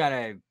 you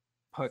gotta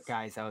put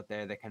guys out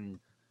there that can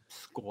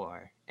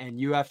score, and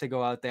you have to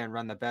go out there and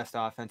run the best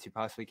offense you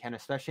possibly can,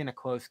 especially in a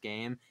close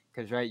game.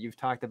 Because right, you've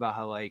talked about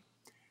how like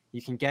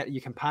you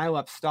can pile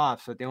up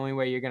stops, but the only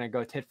way you're gonna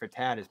go tit for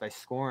tat is by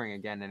scoring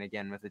again and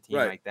again with a team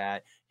Right. like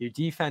that. Your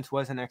defense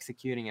wasn't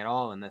executing at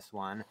all in this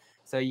one,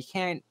 so you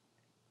can't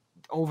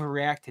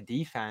overreact to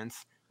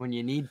defense when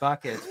you need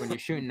buckets, when you're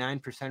shooting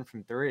 9%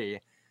 from three.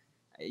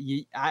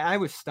 I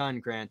was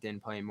stunned Grant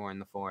didn't play more in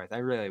the fourth. I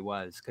really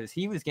was, because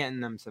he was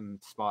getting them some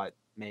spot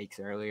makes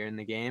earlier in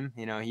the game.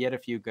 You know, he had a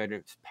few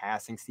good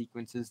passing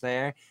sequences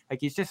there. Like,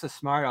 he's just a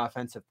smart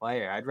offensive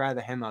player. I'd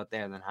rather him out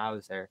there than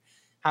Hauser.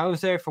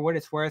 Hauser, for what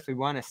it's worth, we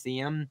want to see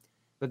him,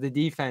 but the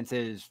defense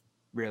is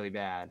really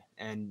bad,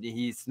 and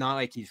he's not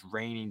like he's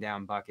raining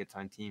down buckets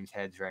on teams'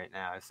 heads right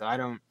now. So I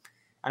don't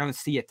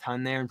see a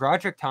ton there. And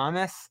Broderick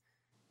Thomas,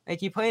 like,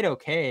 he played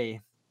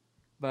okay.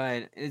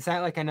 But is that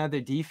like another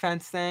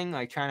defense thing,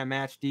 like trying to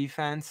match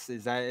defense?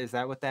 Is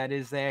that what that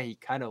is there? He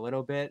cut a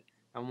little bit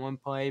on one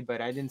play, but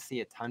I didn't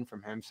see a ton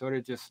from him. Sort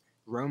of just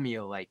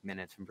Romeo-like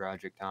minutes from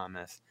Broderick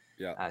Thomas.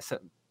 Yeah. So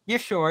you're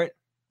short,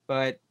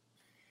 but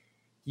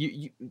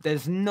you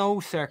there's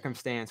no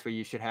circumstance where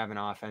you should have an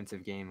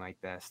offensive game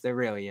like this. There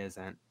really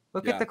isn't.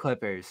 Look at the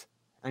Clippers.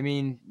 I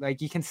mean,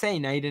 like, you can say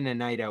night in and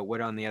night out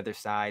what on the other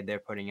side they're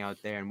putting out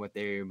there and what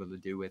they're able to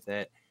do with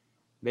it.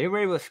 They were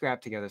able to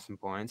scrap together some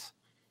points.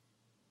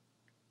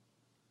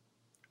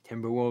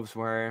 Timberwolves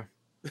were.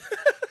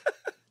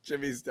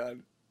 Jimmy's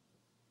done.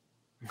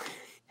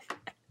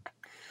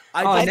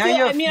 I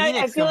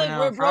Phoenix feel like coming out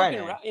we're on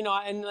broken, Friday. you know,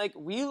 and like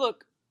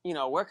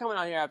we're coming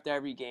out here after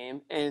every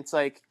game, and it's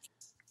like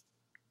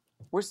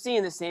we're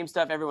seeing the same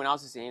stuff everyone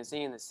else is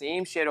seeing the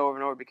same shit over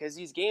and over because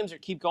these games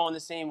keep going the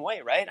same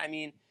way, right? I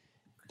mean,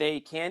 they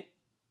can't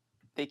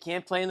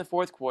play in the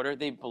fourth quarter.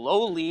 They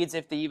blow leads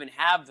if they even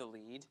have the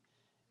lead.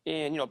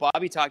 And, you know,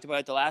 Bobby talked about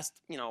it the last,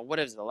 you know, what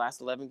is it, the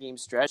last 11-game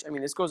stretch? I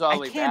mean, this goes all the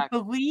way back. I can't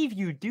believe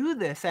you do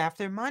this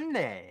after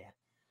Monday.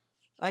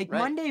 Like, Right.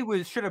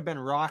 Monday should have been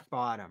rock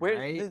bottom,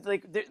 right?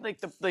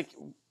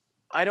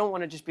 I don't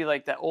want to just be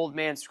like that old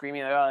man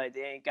screaming, like, oh,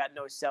 they ain't got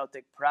no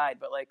Celtic pride.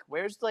 But, like,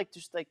 where's, like,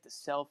 just, like, the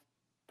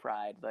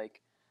self-pride?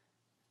 Like,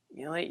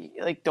 you know,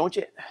 like don't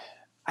you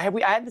 – I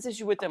had this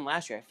issue with them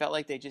last year. I felt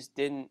like they just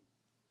didn't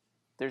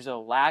 – there's a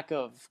lack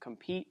of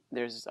compete.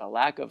 There's a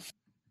lack of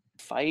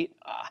fight.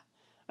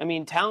 I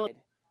mean, talent.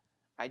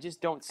 I just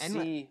don't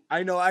see.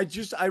 I know.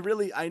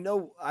 I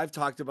know. I've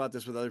talked about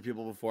this with other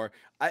people before.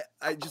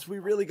 We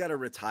really got to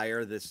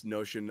retire this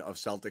notion of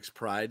Celtics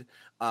pride,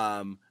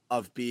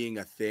 of being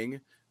a thing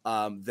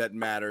that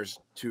matters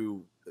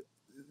to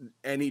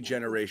any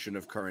generation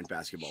of current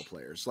basketball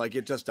players. Like,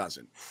 it just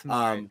doesn't.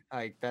 Smart.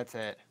 Like, that's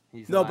it.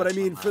 No, but I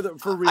mean,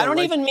 for real. I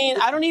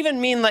don't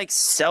even mean like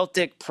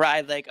Celtic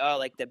pride, like, oh,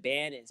 like the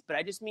band is. But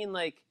I just mean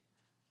like,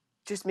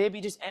 just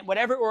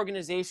whatever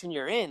organization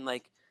you're in,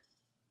 like.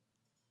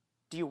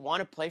 Do you want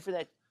to play for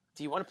that?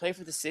 Do you want to play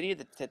for the city,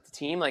 the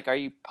team? Like, are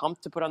you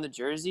pumped to put on the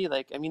jersey?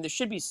 Like, I mean, there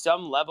should be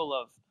some level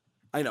of.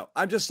 I know.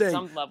 I'm just saying.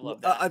 Some level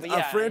of that.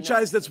 A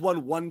franchise that's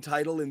won one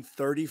title in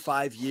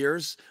 35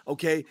 years.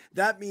 Okay,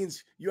 that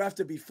means you have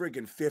to be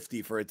friggin'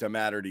 50 for it to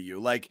matter to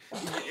you. Like,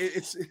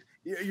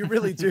 you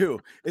really do.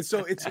 And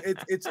so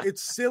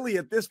it's silly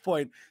at this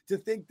point to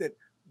think that,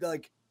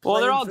 like. Well,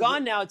 they're all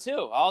gone now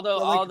too. All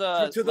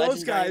the to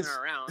those guys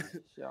around.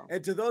 So.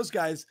 And to those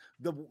guys,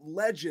 the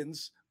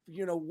legends.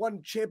 You know,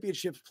 won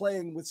championships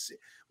playing with,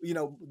 you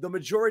know, the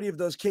majority of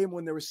those came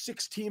when there were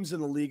 6 teams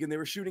in the league and they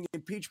were shooting in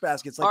peach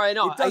baskets. Like, all right,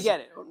 no, I get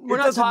it.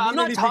 I'm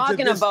not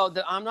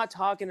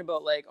talking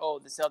about like, oh,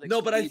 the Celtics.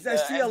 No, but I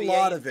see a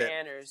lot of it.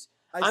 Banners.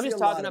 I'm just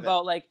talking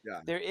about like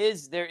there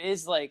is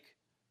like,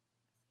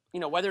 you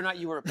know, whether or not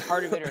you were a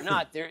part of it or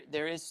not,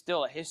 there is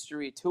still a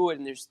history to it,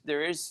 and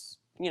there is,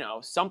 you know,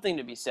 something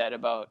to be said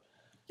about.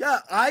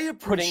 Yeah, I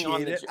appreciate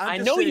putting on it. I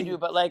know you do,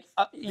 but like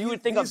you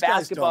would think a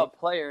basketball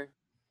player.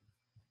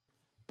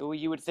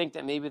 You would think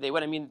that maybe they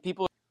would. I mean,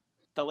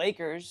 the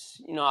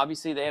Lakers, you know,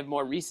 obviously they have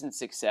more recent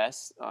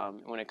success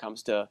when it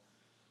comes to,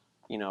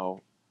 you know,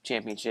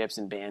 championships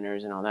and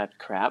banners and all that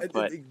crap.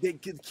 But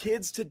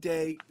kids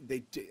today,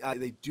 they do.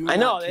 I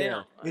know not they care.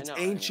 don't. It's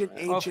ancient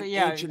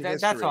history.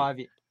 That's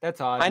obvious.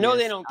 That's obvious. I know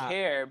they don't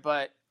care,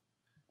 but.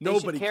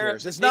 Nobody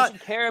cares. They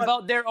should care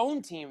about their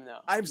own team, though.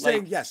 I'm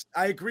saying, yes,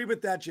 I agree with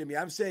that, Jimmy.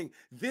 I'm saying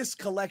this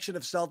collection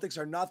of Celtics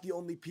are not the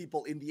only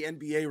people in the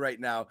NBA right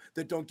now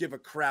that don't give a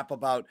crap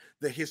about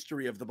the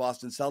history of the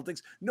Boston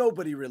Celtics.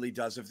 Nobody really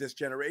does of this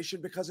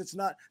generation because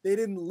they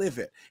didn't live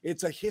it.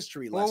 It's a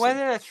history lesson. Well,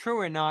 whether that's true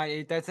or not,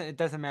 it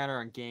doesn't matter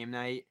on game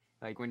night.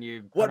 Like when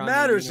you what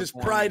matters is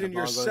pride in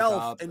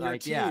yourself and your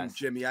team, yes.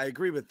 Jimmy. I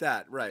agree with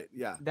that. Right.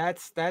 Yeah.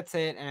 That's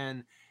it.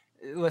 And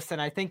Listen,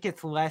 I think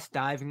it's less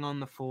diving on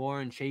the floor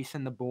and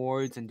chasing the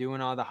boards and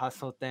doing all the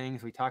hustle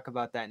things. We talk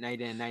about that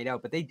night in and night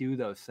out, but they do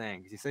those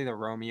things. You see the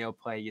Romeo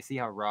play. You see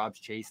how Rob's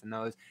chasing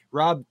those.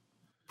 Rob,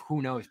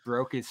 who knows,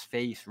 broke his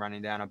face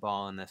running down a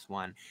ball in this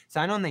one. So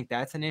I don't think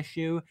that's an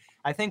issue.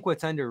 I think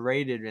what's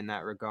underrated in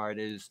that regard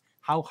is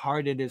how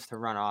hard it is to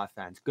run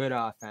offense, good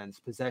offense,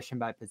 possession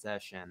by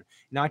possession,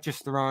 not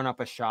just throwing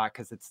up a shot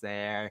because it's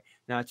there,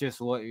 not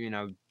just,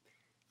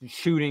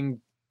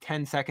 shooting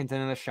 10 seconds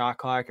into the shot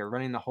clock or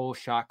running the whole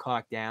shot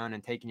clock down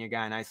and taking your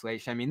guy in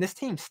isolation. I mean, this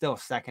team's still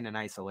second in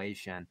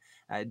isolation.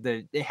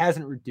 It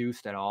hasn't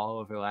reduced at all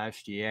over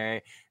last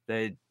year.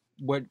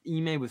 What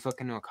Ime was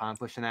looking to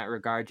accomplish in that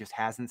regard just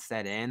hasn't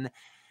set in.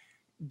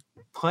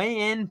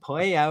 Play in,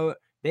 play out.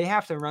 They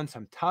have to run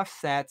some tough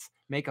sets,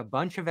 make a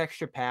bunch of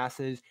extra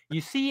passes.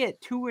 You see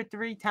it 2 or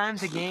 3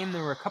 times a game.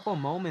 There were a couple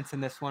moments in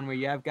this one where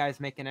you have guys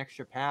making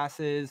extra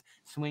passes,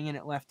 swinging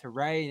it left to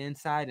right,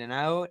 inside and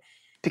out.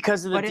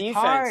 Because of the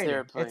defense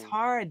they're playing. It's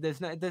hard.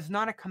 There's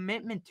not a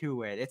commitment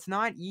to it. It's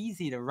not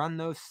easy to run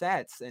those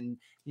sets and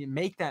you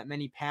make that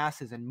many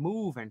passes and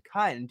move and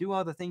cut and do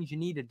all the things you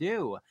need to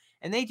do.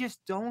 And they just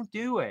don't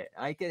do it.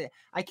 I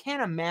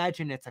can't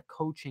imagine it's a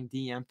coaching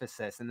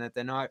de-emphasis and that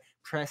they're not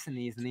pressing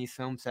these in these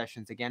film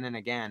sessions again and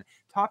again.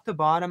 Top to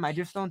bottom, I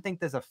just don't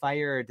think there's a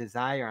fire or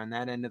desire on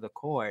that end of the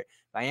court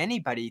by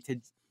anybody to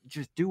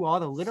just do all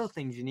the little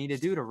things you need to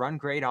do to run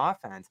great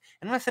offense.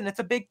 And listen, it's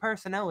a big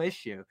personnel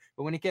issue,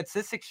 but when it gets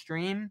this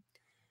extreme,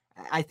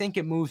 I think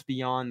it moves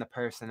beyond the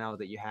personnel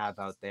that you have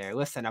out there.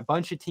 Listen, a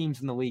bunch of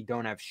teams in the league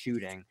don't have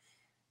shooting.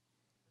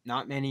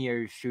 Not many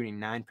are shooting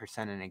 9%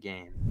 in a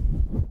game.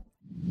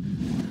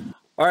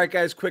 All right,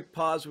 guys, quick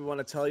pause. We want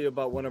to tell you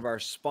about one of our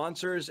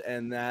sponsors,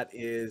 and that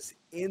is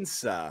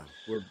INSA.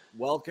 We're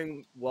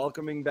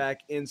welcoming back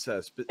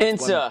INSA.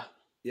 INSA.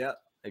 Yeah.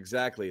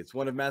 Exactly. It's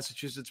one of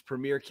Massachusetts'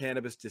 premier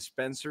cannabis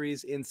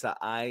dispensaries, INSA,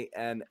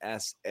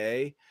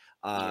 INSA.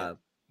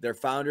 Their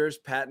founders,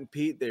 Pat and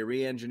Pete, they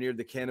re-engineered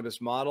the cannabis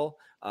model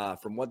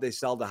from what they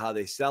sell to how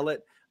they sell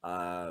it.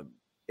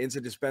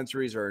 INSA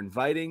dispensaries are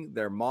inviting.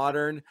 They're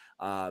modern.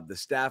 The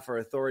staff are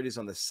authorities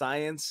on the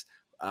science.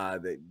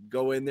 They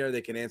go in there.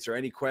 They can answer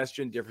any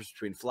question, difference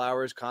between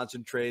flowers,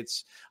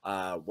 concentrates,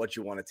 what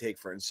you want to take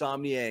for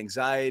insomnia,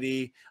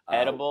 anxiety.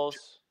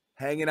 Edibles.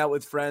 Hanging out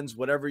with friends,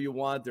 whatever you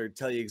want. They'll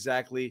tell you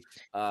exactly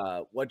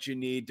what you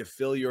need to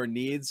fill your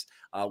needs.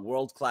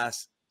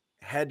 World-class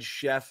head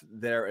chef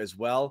there as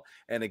well.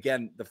 And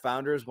again, the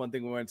founders, one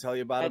thing we want to tell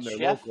you about them,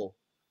 they're local.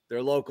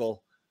 They're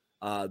local.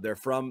 They're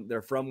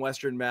from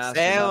Western Mass.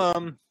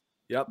 Salem.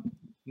 Yep.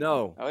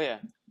 No. Oh, yeah.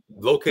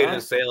 Located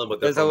in Salem,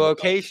 but there's a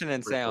location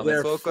in Salem.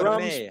 They're local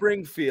from to me.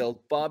 Springfield.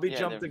 Bobby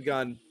jumped the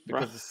gun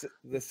because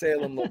the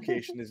Salem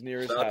location is near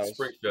his house.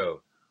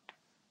 Springfield.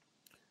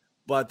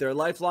 But they're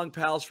lifelong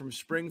pals from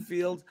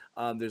Springfield.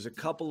 There's a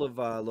couple of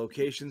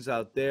locations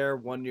out there,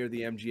 one near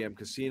the MGM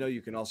Casino.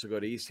 You can also go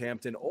to East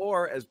Hampton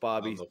or, as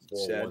Bobby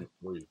said,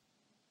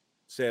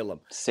 Salem.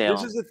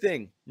 This is the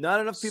thing. Not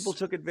enough people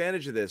took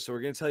advantage of this, so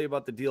we're going to tell you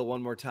about the deal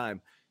one more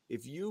time.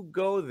 If you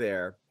go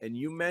there and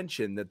you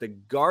mention that the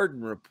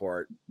Garden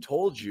Report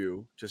told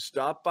you to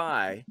stop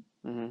by,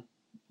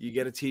 you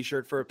get a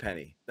T-shirt for a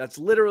penny. That's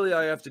literally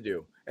all you have to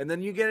do. And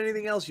then you get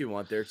anything else you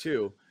want there,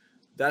 too.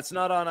 That's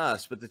not on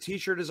us, but the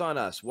T-shirt is on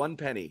us. 1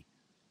 penny.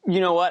 You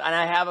know what? And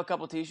I have a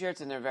couple T-shirts,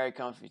 and they're very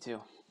comfy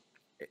too.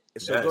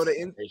 So go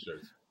to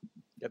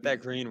get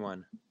that green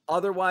one.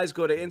 Otherwise,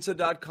 go to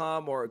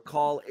INSA.com or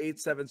call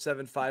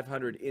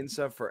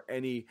 877-500-INSA for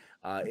any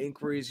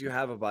inquiries you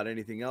have about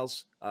anything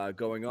else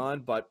going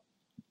on. But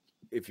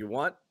if you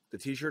want the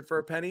T-shirt for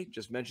a penny,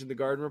 just mention the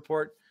Garden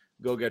Report.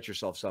 Go get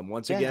yourself some.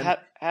 Once again,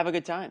 have a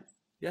good time.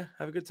 Yeah,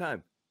 have a good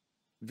time.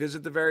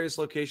 Visit the various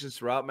locations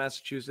throughout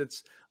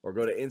Massachusetts or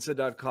go to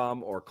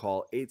INSA.com or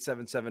call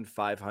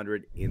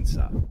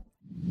 877-500-INSA.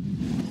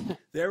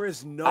 There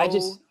is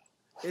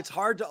it's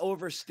hard to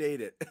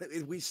overstate it.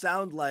 We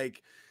sound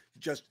like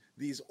just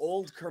these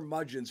old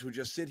curmudgeons who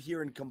just sit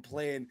here and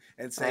complain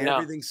and say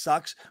everything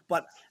sucks.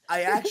 But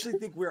I actually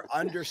think we're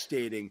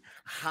understating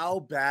how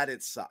bad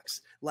it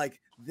sucks.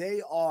 Like,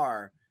 they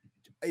are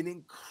an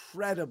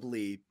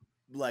incredibly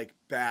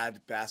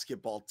bad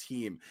basketball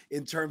team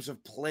in terms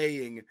of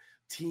playing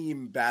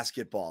team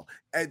basketball,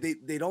 and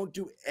they don't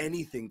do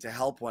anything to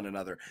help one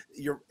another.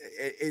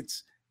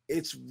 It's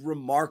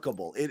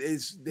remarkable. It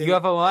is. You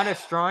have a lot of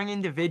strong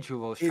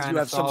individuals trying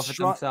to solve it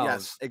themselves.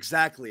 Yes,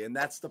 exactly, and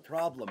that's the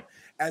problem.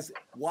 As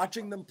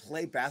watching them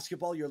play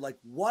basketball, you're like,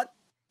 what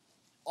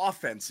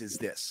offense is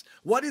this?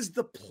 What is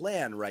the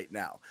plan right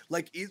now?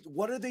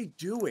 What are they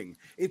doing?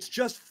 It's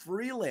just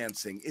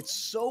freelancing. It's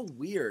so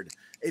weird.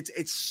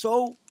 It's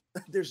so.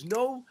 There's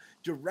no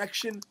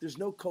direction. There's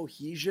no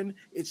cohesion.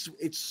 It's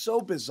so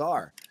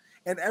bizarre.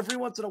 And every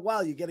once in a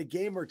while, you get a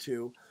game or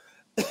two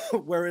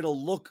where it'll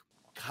look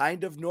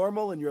kind of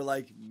normal, and you're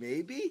like,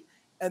 maybe.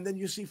 And then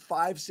you see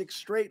 5-6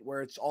 straight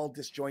where it's all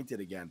disjointed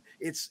again.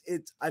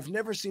 I've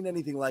never seen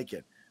anything like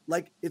it.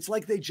 It's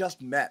like they just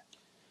met.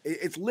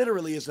 It's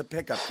literally is a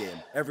pickup game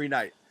every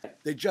night.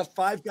 They just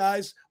 5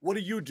 guys. What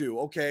do?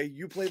 Okay,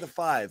 you play the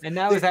 5. And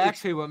that was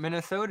actually what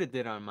Minnesota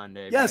did on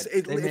Monday. Yes,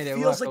 but they it made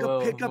feels look like a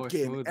little pickup more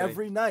game smoothly.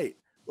 every night.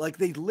 Like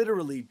they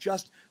literally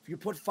just if you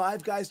put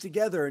 5 guys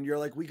together and you're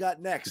like, we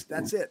got next.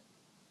 That's it.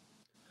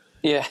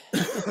 Yeah.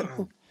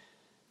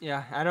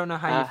 Yeah, I don't know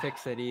how you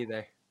fix it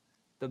either.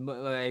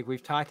 Like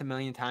we've talked a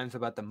million times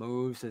about the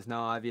moves. There's no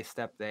obvious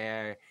step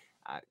there.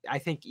 I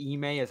think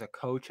Ime as a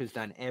coach has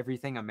done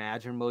everything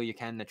imaginable you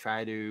can to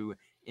try to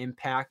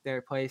impact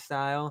their play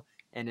style,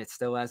 and it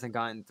still hasn't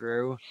gotten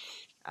through.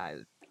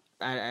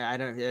 I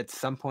don't. At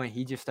some point,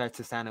 he just starts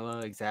to sound a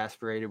little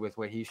exasperated with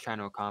what he's trying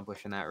to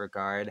accomplish in that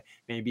regard.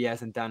 Maybe he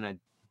hasn't done a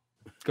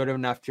good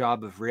enough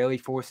job of really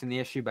forcing the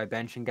issue by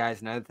benching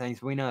guys and other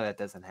things. We know that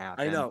doesn't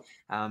happen. I know.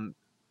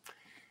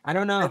 I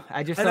don't know.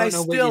 I just don't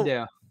know what you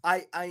do.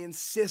 I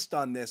insist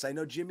on this. I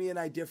know Jimmy and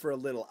I differ a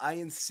little. I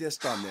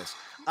insist on this.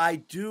 I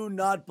do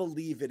not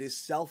believe it is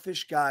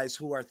selfish guys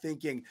who are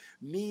thinking,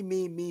 me,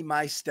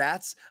 my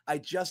stats. I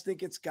just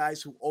think it's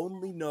guys who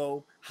only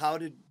know how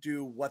to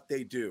do what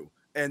they do.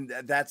 And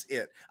that's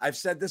it. I've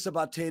said this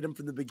about Tatum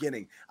from the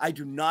beginning. I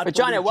do not But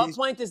John, believe at what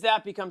point does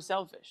that become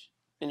selfish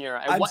in your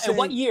eye?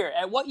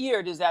 At what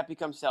year does that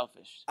become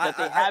selfish? That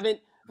they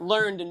haven't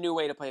learned a new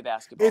way to play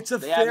basketball. It's a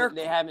fair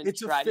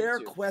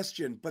to.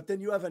 question, but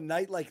then you have a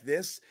night like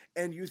this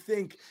and you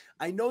think,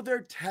 I know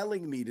they're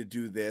telling me to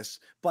do this,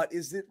 but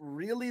is it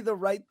really the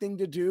right thing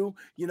to do?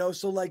 You know,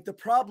 so like the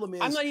problem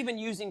is I'm not even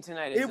using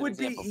tonight as it would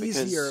an example be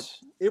easier.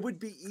 It would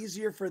be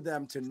easier for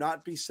them to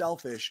not be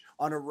selfish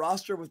on a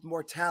roster with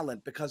more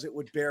talent because it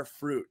would bear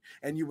fruit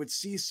and you would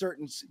see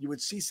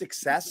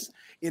success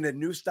in a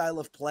new style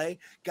of play.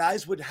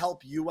 Guys would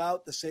help you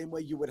out the same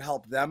way you would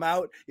help them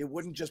out. It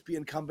wouldn't just be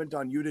incumbent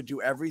on you to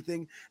do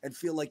everything and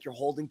feel like you're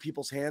holding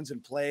people's hands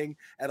and playing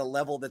at a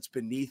level that's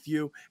beneath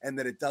you and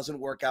that it doesn't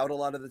work out a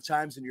lot of the times.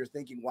 And you're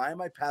thinking, why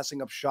am I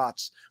passing up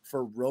shots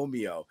for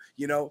Romeo?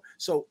 You know,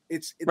 so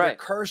they're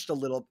cursed a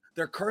little.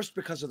 They're cursed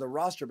because of the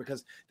roster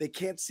because they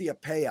can't see a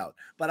payout.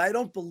 But I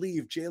don't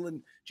believe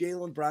Jaylen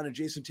Brown and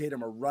Jason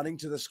Tatum are running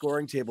to the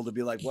scoring table to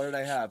be like, what did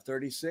I have?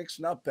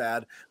 36? Not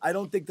bad. I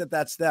don't think that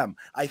that's them.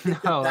 I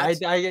think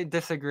I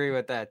disagree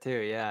with that too.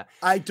 Yeah.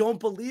 I don't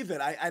believe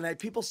it.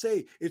 People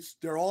say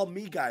they're all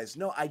me guys.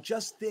 No, I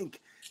just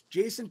think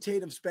Jason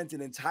Tatum spent an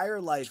entire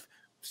life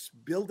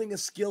building a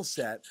skill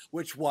set,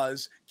 which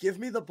was give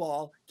me the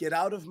ball, get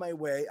out of my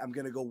way. I'm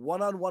going to go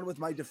one-on-one with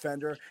my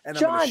defender, and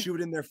I'm going to shoot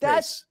in their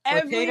face.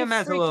 That's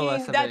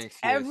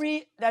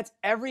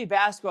every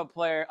basketball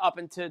player up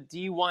until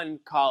D1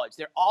 college.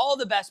 They're all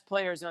the best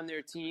players on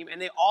their team, and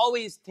they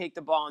always take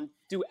the ball and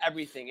do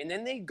everything. And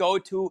then they go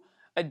to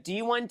a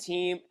D1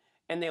 team,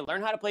 and they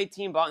learn how to play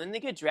team ball, and then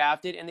they get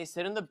drafted, and they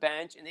sit on the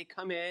bench, and they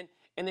come in,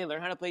 and they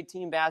learn how to play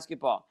team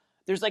basketball.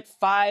 There's like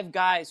 5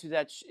 guys who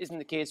that isn't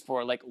the case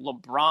for, like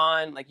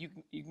LeBron. Like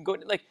you can go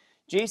like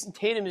Jason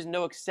Tatum is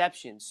no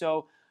exception.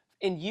 So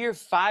in year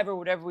 5 or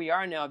whatever we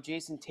are now of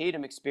Jason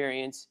Tatum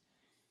experience,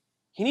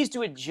 he needs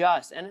to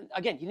adjust. And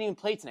again, he didn't even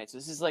play tonight. So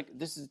this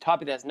is a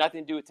topic that has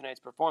nothing to do with tonight's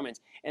performance.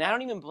 And I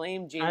don't even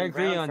blame Jaylen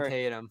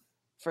Brown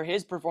for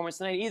his performance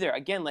tonight either.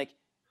 Again, like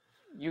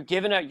you're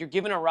given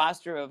a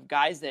roster of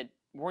guys that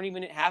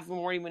half of them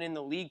weren't even in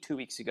the league 2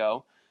 weeks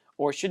ago,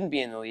 or shouldn't be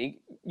in the league.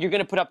 You're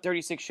going to put up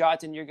 36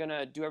 shots and you're going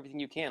to do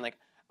everything you can. Like,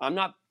 I'm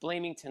not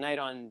blaming tonight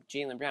on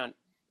Jaylen Brown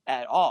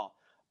at all,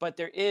 but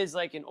there is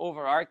like an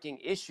overarching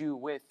issue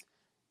with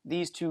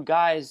these 2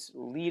 guys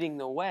leading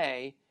the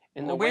way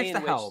in the way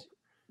in which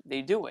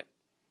they do it.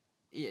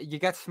 You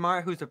got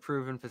Smart, who's a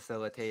proven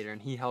facilitator,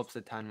 and he helps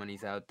a ton when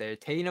he's out there.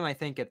 Tatum, I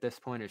think, at this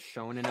point has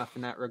shown enough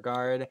in that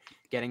regard,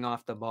 getting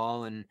off the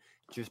ball and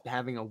just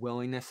having a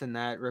willingness in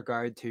that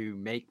regard to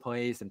make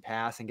plays and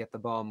pass and get the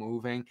ball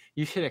moving.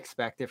 You should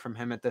expect it from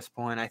him at this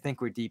point. I think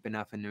we're deep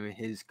enough into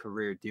his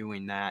career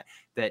doing that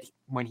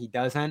when he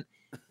doesn't,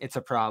 it's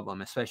a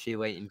problem, especially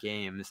late in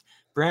games.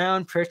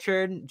 Brown,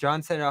 Pritchard,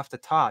 John said it off the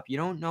top. You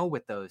don't know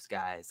with those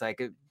guys. Like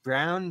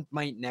Brown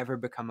might never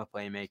become a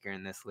playmaker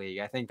in this league.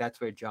 I think that's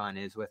where John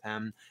is with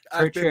him.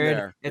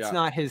 Pritchard, it's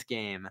not his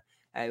game.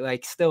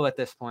 Still at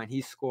this point,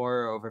 he's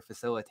scorer over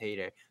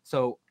facilitator.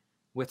 So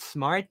with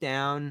Smart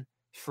down,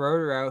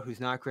 Schroeder out, who's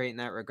not great in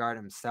that regard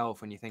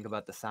himself when you think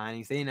about the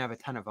signings. They didn't have a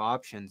ton of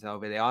options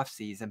over the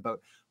offseason, but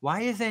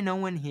why is there no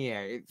one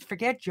here?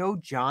 Forget Joe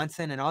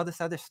Johnson and all this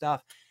other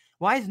stuff.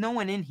 Why is no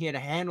one in here to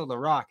handle the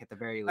rock at the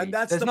very least? And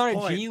that's There's the not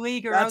point. a G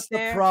Leaguer that's out there.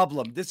 That's the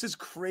problem. This is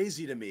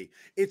crazy to me.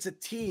 It's a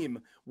team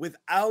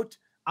without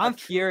I'm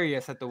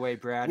furious at the way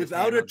Brad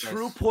without a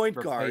true point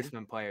guard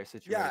replacement player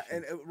situation. Yeah,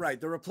 and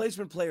right, the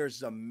replacement player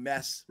is a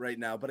mess right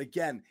now. But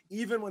again,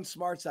 even when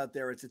Smart's out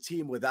there, it's a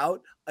team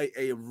without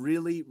a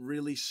really,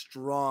 really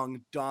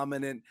strong,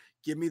 dominant,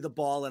 give me the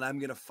ball and I'm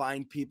going to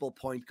find people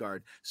point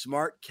guard.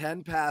 Smart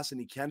can pass and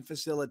he can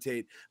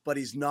facilitate, but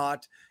he's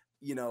not,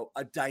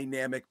 a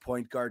dynamic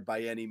point guard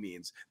by any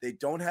means. They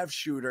don't have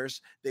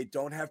shooters. They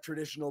don't have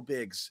traditional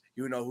bigs,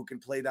 who can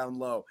play down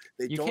low.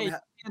 You can't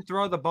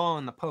throw the ball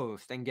in the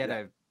post and get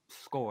a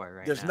score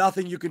right There's now.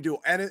 nothing you can do.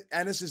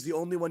 Ennis is the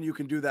only one you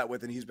can do that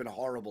with, and he's been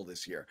horrible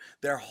this year.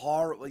 They're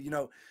horrible.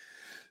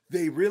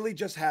 They really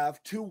just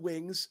have two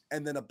wings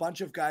and then a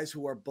bunch of guys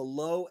who are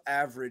below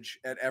average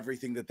at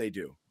everything that they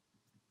do,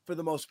 for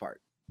the most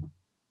part.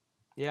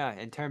 Yeah,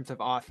 in terms of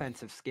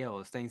offensive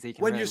skills, things they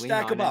can When really you lean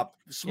stack on. him up,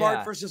 Smart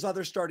yeah. versus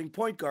other starting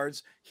point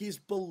guards, he's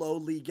below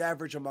league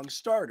average among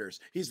starters.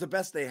 He's the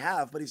best they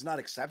have, but he's not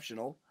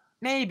exceptional.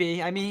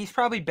 Maybe. I mean, he's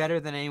probably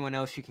better than anyone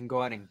else you can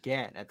go out and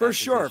get at that For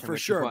sure, position, for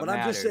which is sure. what But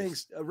I'm just saying,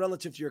 matters.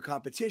 relative to your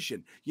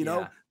competition,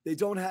 Yeah. they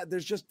don't have.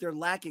 They're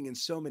lacking in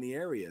so many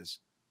areas.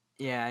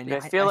 Yeah, and I I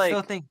feel still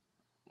like- think.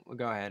 Well,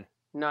 go ahead.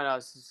 No,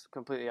 this is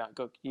completely out.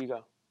 You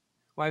go.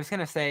 Well, I was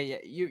gonna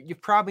say you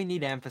probably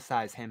need to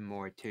emphasize him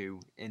more too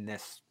in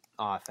this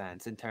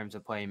offense in terms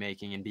of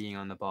playmaking and being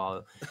on the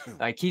ball.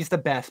 Like he's the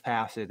best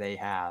passer they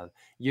have.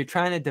 You're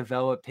trying to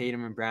develop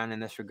Tatum and Brown in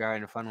this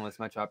regard and funnel as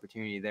much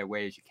opportunity their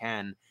way as you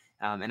can.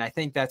 And I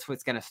think that's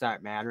what's going to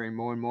start mattering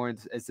more and more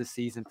as the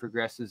season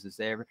progresses.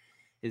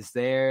 Is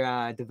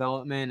their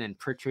development and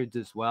Pritchard's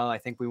as well. I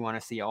think we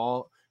want to see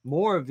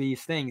more of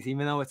these things,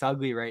 even though it's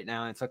ugly right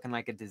now and it's looking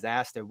like a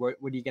disaster. What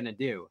are you going to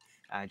do?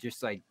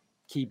 Just like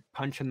keep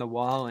punching the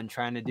wall and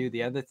trying to do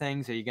the other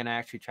things? Or are you going to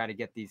actually try to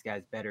get these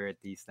guys better at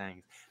these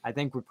things? I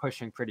think we're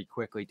pushing pretty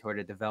quickly toward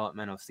a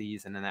developmental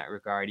season in that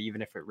regard,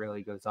 even if it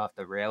really goes off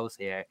the rails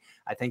here.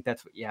 I think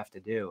that's what you have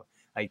to do.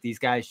 Like these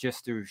guys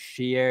just through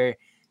sheer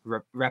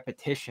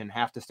repetition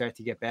have to start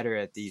to get better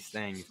at these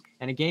things.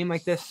 And a game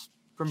like this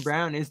from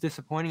Brown is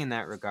disappointing in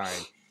that regard.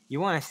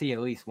 You want to see at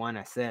least one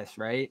assist,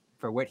 right?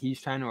 For what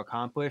he's trying to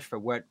accomplish, for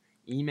what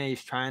Ime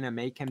is trying to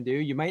make him do.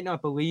 You might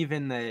not believe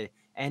in the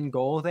end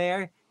goal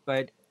there,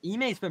 but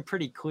Ime's been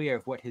pretty clear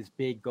of what his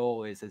big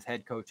goal is as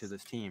head coach of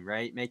this team,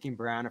 right? Making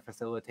Brown a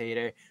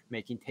facilitator,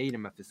 making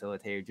Tatum a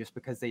facilitator, just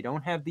because they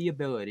don't have the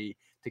ability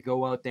to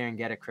go out there and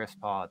get a Chris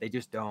Paul. They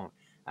just don't.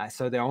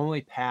 So their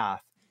only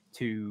path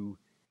to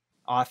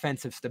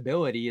offensive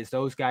stability is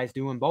those guys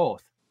doing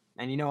both.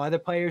 And, other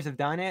players have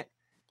done it.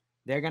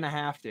 They're going to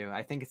have to.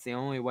 I think it's the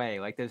only way.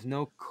 Like, there's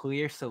no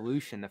clear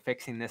solution to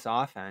fixing this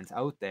offense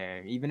out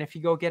there. Even if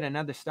you go get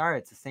another star,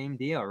 it's the same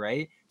deal,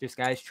 right? Just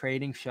guys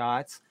trading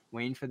shots,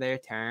 waiting for their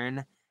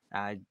turn,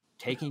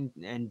 taking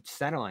and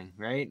settling,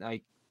 right?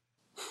 Like,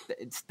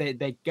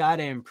 they got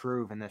to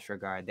improve in this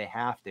regard. They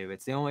have to.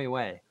 It's the only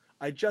way.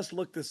 I just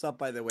looked this up,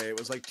 by the way. It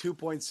was like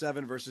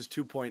 2.7 versus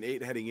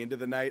 2.8 heading into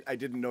the night. I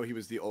didn't know he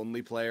was the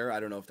only player. I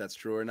don't know if that's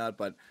true or not,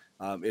 but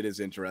it is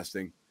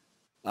interesting.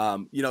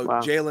 Wow.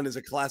 Jalen is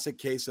a classic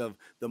case of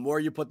the more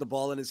you put the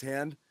ball in his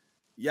hand,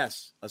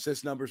 yes,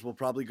 assist numbers will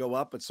probably go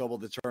up, but so will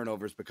the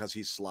turnovers because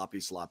he's sloppy.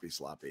 It just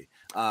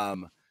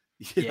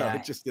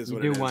is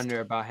what it is. You do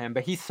wonder about him,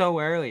 but he's so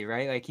early,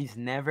 right? Like he's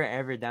never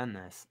ever done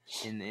this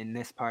in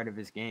this part of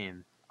his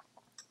game.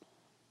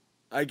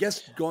 I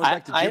guess going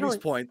back to Jimmy's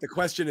point, the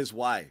question is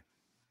why?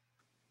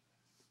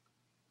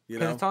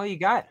 Because it's all you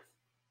got.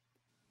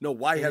 No,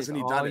 why hasn't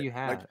he done all it? You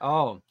have.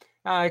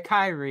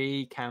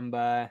 Kyrie,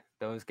 Kemba,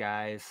 those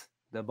guys.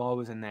 The ball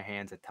was in their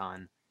hands a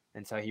ton,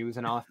 and so he was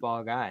an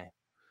off-ball guy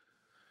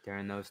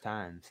during those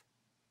times.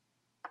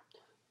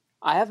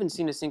 I haven't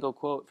seen a single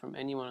quote from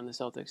anyone on the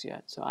Celtics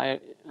yet, so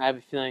I have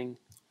a feeling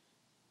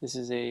this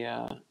is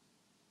a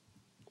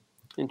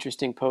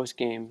interesting post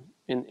game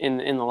in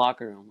the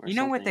locker room. Or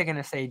something. What they're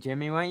gonna say,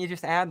 Jimmy? Why don't you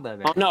just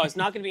ad-lib it? Oh, no, it's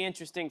not going to be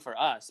interesting for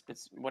us, but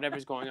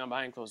whatever's going on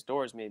behind closed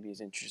doors maybe is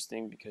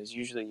interesting because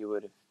usually you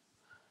would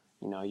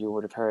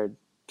have heard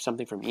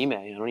something from Ime.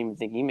 I don't even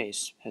think Ime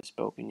has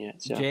spoken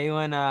yet. So.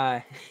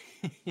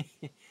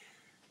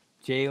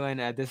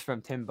 Jalen, this is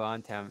from Tim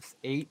Bontemps,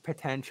 8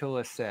 potential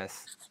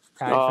assists,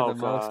 tied for the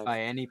most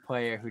by any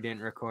player who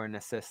didn't record an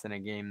assist in a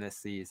game this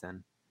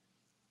season.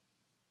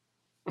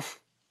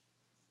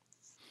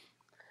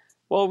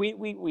 Well, we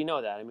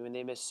know that. I mean,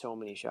 they missed so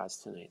many shots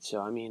tonight.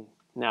 So, I mean,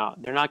 now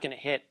they're not going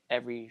to hit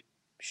every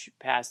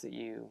pass that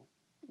you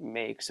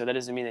make. So that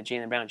doesn't mean that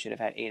Jaylen Brown should have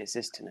had 8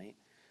 assists tonight.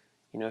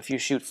 If you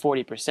shoot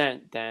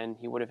 40%, then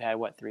he would have had,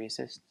 3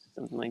 assists?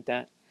 Something like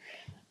that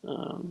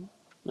on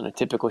a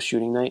typical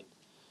shooting night.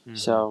 Mm-hmm.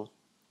 So,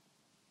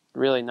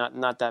 really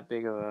not that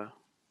big of a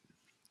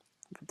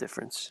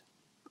difference.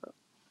 But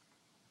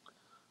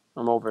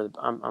I'm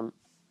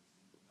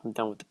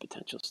done with the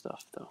potential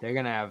stuff, though. They're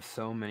going to have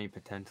so many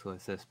potential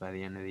assists by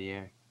the end of the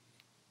year.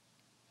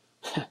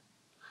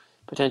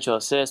 Potential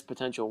assists,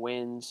 potential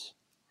wins.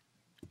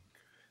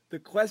 The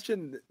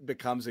question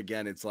becomes,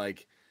 again, it's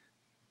like,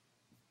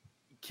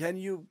 can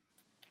you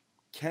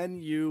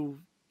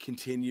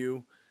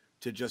continue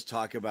to just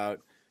talk about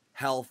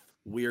health,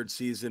 weird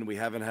season, we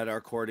haven't had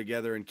our core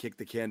together and kick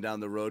the can down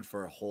the road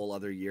for a whole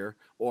other year?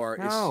 Or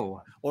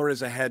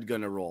is a head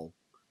going to roll?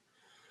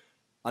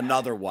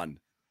 Another one.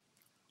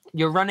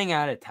 You're running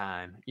out of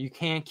time. You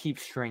can't keep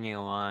stringing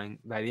along.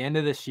 By the end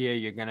of this year,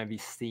 you're going to be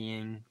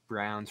seeing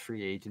Brown's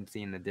free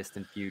agency in the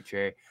distant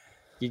future.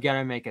 You got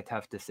to make a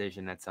tough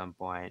decision at some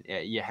point.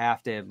 You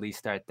have to at least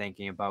start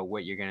thinking about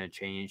what you're going to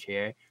change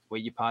here,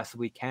 what you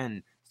possibly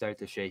can start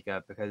to shake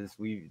up, because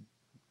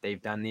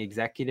they've done the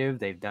executive,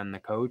 they've done the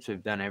coach,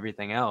 they've done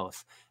everything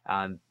else.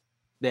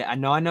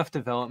 Not enough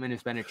development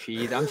has been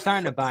achieved. I'm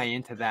starting to buy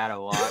into that a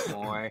lot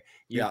more.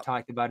 You've Yeah.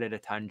 talked about it a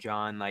ton,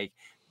 John. Like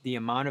the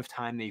amount of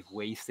time they've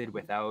wasted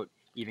without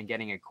even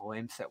getting a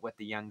glimpse at what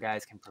the young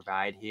guys can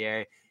provide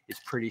here is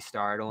pretty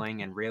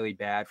startling and really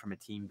bad from a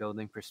team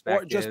building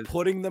perspective. Or just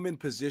putting them in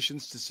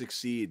positions to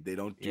succeed. They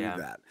don't do Yeah.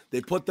 that.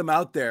 They put them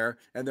out there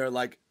and they're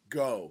like,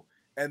 go.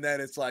 And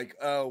then it's like,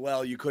 oh,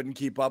 well, you couldn't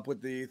keep up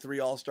with the 3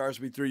 all-stars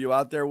we threw you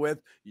out there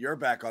with. You're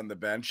back on the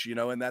bench,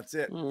 and that's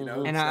it.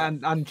 And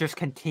I'm just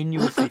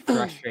continuously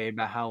frustrated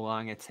by how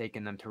long it's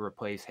taken them to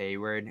replace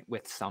Hayward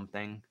with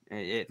something,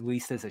 at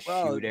least as a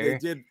shooter.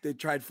 They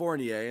tried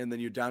Fournier, and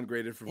then you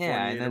downgraded from Fournier.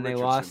 Yeah, and then they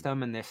lost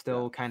him, and they're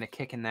still kind of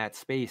kicking that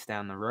space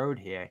down the road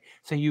here.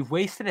 So you've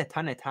wasted a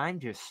ton of time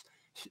just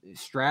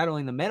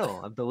straddling the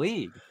middle of the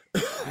league.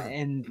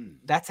 And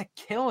that's a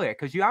killer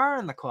because you are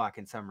on the clock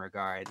in some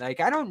regard. Like,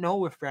 I don't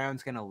know if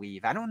Brown's going to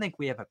leave. I don't think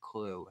we have a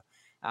clue.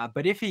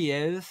 But if he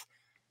is,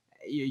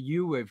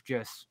 you have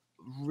just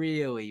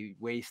really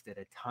wasted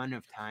a ton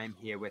of time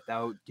here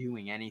without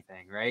doing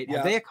anything, right? Yeah.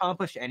 Have they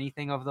accomplished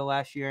anything over the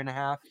last year and a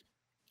half?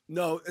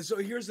 No. So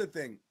here's the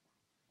thing.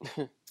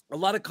 A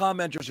lot of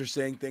commenters are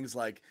saying things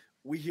like,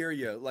 we hear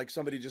you. Like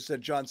somebody just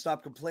said, John,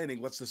 stop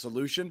complaining. What's the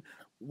solution?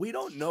 We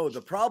don't know.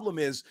 The problem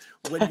is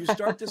when you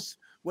start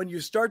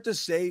to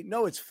say,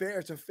 no, it's fair.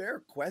 It's a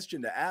fair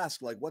question to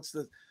ask. Like, what's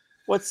the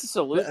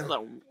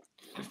solution?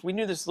 If we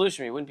knew the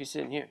solution, we wouldn't be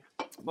sitting here.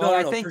 Well, no,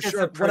 I think for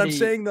sure. What I'm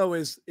saying though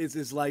is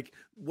like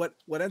what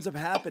ends up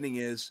happening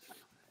is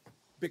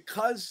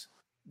because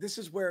this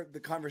is where the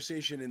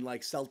conversation in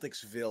like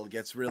Celticsville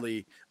gets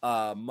really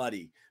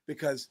muddy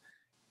because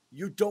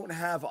you don't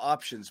have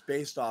options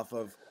based off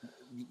of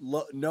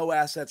no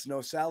assets,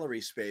 no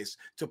salary space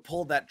to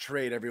pull that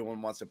trade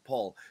everyone wants to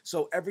pull.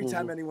 So every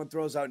time anyone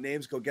throws out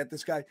names, go get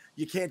this guy,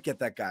 you can't get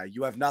that guy.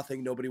 You have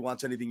nothing. Nobody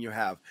wants anything you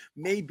have.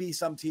 Maybe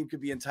some team could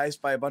be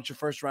enticed by a bunch of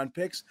first-round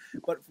picks,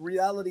 but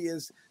reality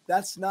is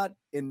that's not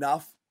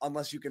enough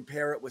unless you can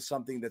pair it with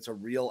something that's a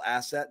real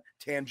asset,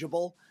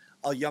 tangible,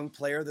 a young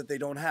player that they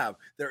don't have.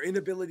 Their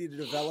inability to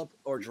develop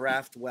or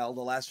draft well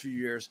the last few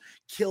years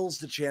kills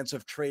the chance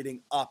of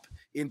trading up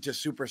into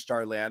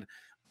superstar land.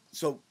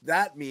 So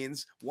that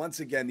means, once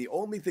again, the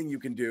only thing you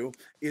can do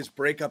is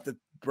break up the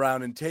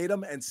Brown and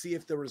Tatum and see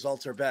if the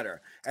results are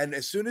better. And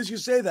as soon as you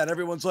say that,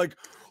 everyone's like,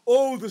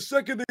 oh, the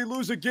second they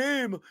lose a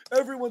game,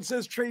 everyone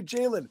says trade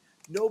Jaylen.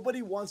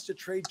 Nobody wants to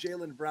trade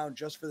Jaylen Brown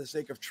just for the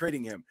sake of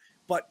trading him.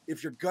 But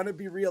if you're going to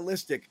be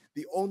realistic,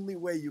 the only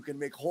way you can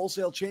make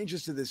wholesale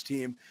changes to this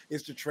team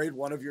is to trade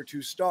one of your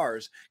 2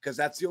 stars, because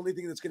that's the only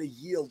thing that's going to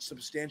yield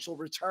substantial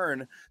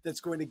return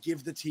that's going to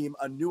give the team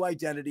a new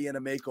identity and a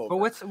makeover. But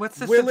what's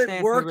the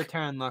substantial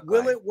return look like?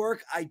 Will it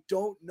work? I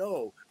don't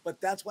know.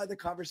 But that's why the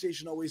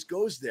conversation always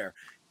goes there.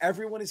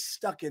 Everyone is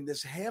stuck in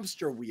this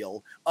hamster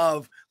wheel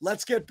of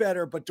let's get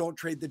better, but don't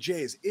trade the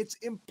Jays. It's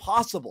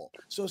impossible.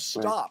 So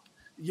stop.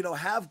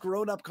 Have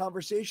grown-up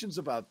conversations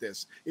about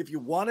this. If you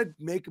want to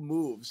make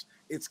moves,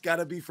 it's got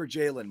to be for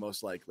Jaylen,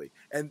 most likely.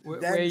 And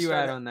where are you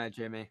at on that,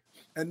 Jimmy?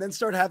 And then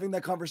start having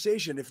that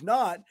conversation. If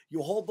not,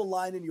 you hold the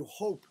line and you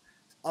hope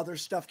other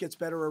stuff gets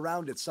better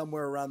around it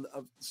somewhere around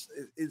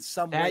in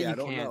some way. I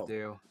don't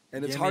know.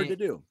 And it's hard to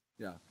do.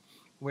 Yeah.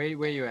 Where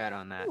you at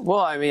on that? Well,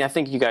 I mean, I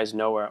think you guys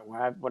know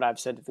what I've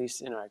said, at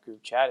least in our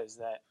group chat, is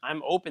that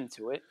I'm open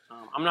to it.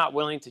 I'm not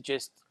willing to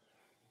just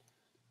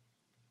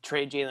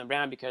trade Jaylen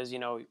Brown because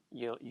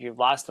you've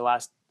lost the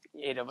last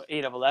 8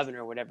 of 11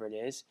 or whatever it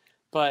is,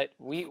 but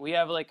we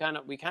have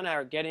we kind of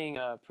are getting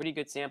a pretty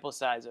good sample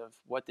size of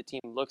what the team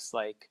looks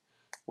like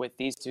with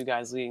these 2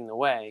 guys leading the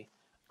way.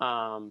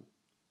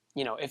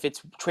 If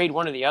it's trade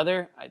one or the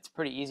other, it's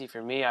pretty easy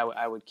for me.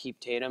 I would keep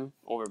Tatum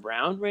over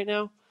Brown right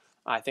now.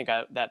 I think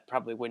that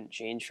probably wouldn't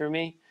change for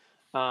me.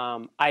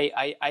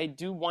 I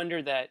do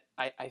wonder that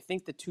I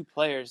think the 2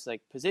 players,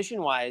 like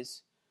position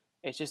wise,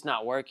 it's just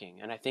not working.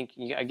 And I think,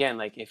 again,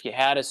 like if you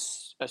had a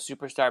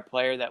superstar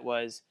player that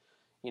was,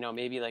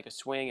 maybe like a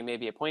swing and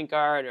maybe a point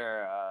guard,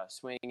 or a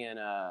swing and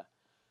a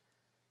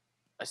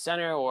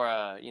center, or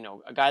a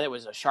guy that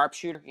was a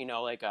sharpshooter,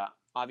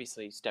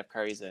 obviously Steph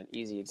Curry's an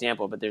easy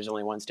example, but there's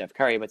only one Steph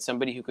Curry, but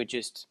somebody who could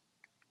just,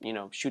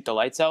 shoot the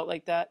lights out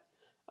like that.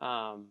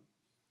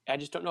 I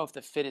just don't know if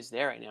the fit is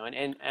there right now.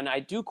 And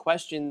I do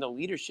question the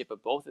leadership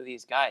of both of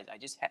these guys.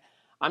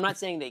 I'm not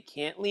saying they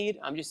can't lead.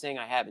 I'm just saying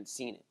I haven't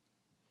seen it.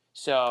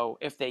 So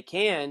if they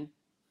can,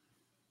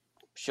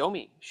 show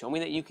me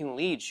that you can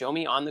lead. Show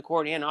me on the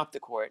court and off the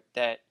court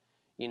that,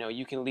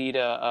 you can lead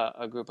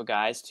a group of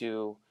guys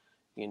to,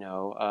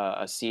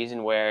 a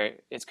season where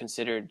it's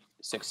considered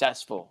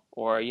successful,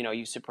 or,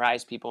 you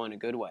surprise people in a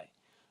good way,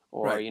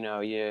 or, right.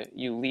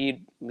 You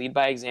lead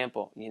by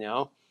example,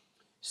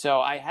 So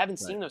I haven't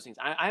seen those things.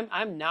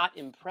 I'm not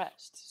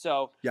impressed.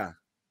 So yeah.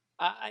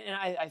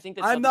 I think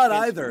that I'm not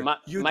either.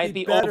 Might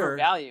be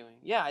overvaluing.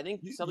 Yeah, I think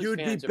you'd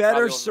be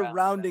better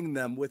surrounding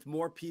them with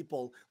more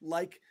people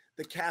like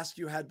the cast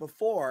you had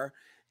before,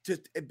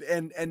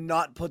 and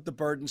not put the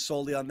burden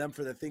solely on them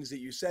for the things that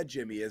you said,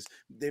 Jimmy, is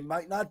they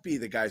might not be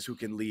the guys who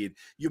can lead.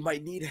 You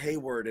might need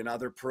Hayward and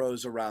other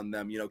pros around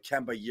them,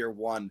 Kemba year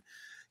one,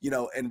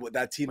 and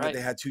that team that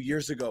they had 2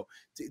 years ago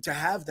to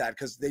have that,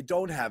 because they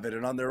don't have it.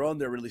 And on their own,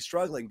 they're really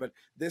struggling. But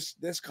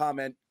this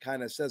comment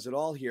kind of says it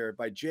all here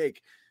by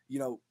Jake.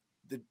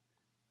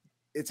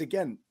 It's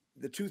again,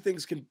 the two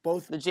things can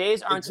both the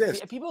Jays aren't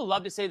exist. People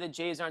love to say the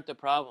Jays aren't the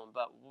problem,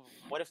 but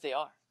what if they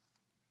are?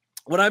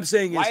 What I'm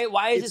saying is,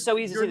 why is it so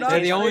easy to say they're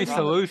the only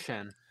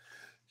solution?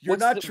 You're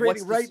not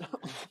trading, right?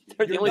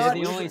 They're the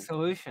only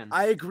solution.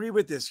 I agree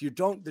with this.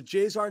 The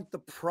Jays aren't the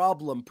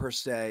problem per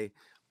se,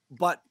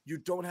 but you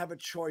don't have a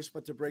choice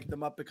but to break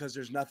them up because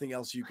there's nothing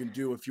else you can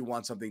do if you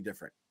want something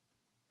different.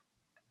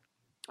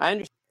 I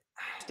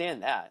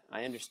understand that.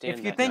 I understand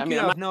if you that. think you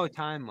have no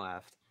time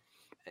left,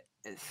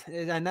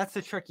 and that's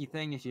the tricky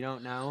thing, is you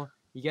don't know.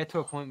 You get to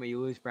a point where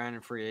you lose Brown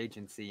in free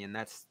agency, and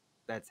that's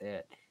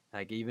it.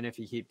 Like, even if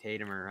you keep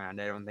Tatum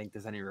around, I don't think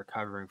there's any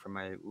recovering from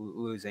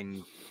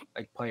losing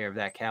a player of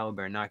that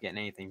caliber and not getting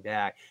anything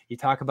back. You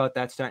talk about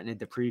that starting to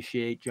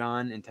depreciate,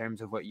 John, in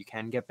terms of what you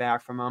can get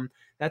back from him.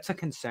 That's a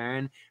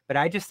concern. But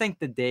I just think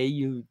the day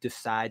you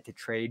decide to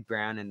trade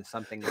Brown into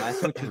something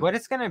less, which is what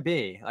it's going to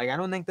be. Like, I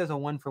don't think there's a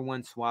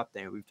one-for-one swap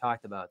there. We've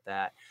talked about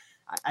that.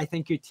 I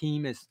think your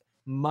team is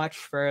much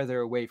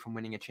further away from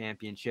winning a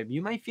championship.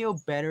 You might feel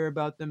better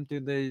about them through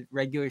the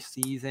regular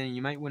season.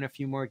 You might win a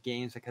few more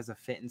games because of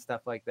fit and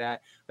stuff like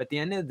that. But at the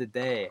end of the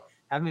day,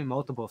 having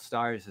multiple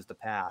stars is the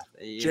path.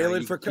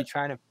 Jalen for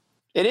trying to.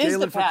 It is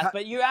the path,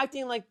 but you're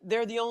acting like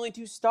they're the only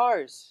two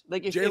stars.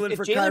 Like if Jalen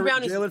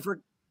Brown is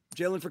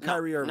Jalen for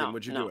Kyrie Irving,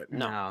 would you do it?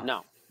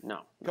 No.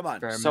 Come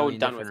on, so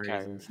done with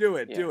Kyrie. Do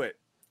it.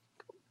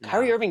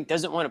 Kyrie Irving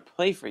doesn't want to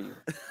play for you.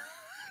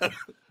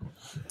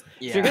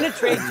 If you're gonna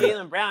trade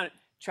Jalen Brown,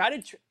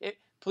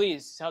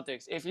 please,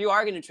 Celtics, if you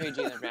are going to trade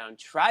Jaylen Brown,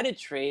 try to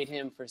trade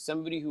him for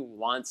somebody who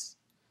wants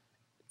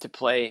to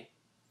play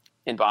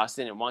in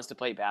Boston and wants to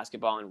play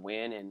basketball and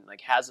win, and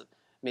has a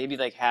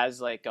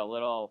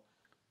little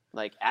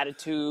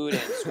attitude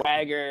and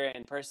swagger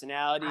and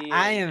personality.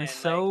 I am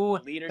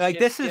leadership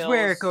this skills. Is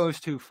where it goes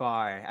too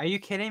far. Are you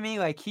kidding me?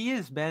 He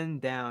has been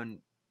down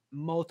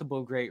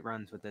multiple great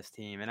runs with this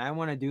team, and I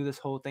want to do this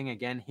whole thing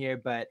again here,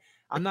 but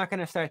I'm not going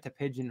to start to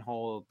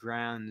pigeonhole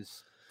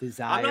Brown's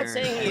desire. I'm not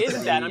saying he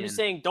isn't that. I'm just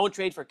saying don't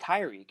trade for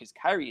Kyrie, because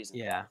Kyrie isn't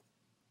that.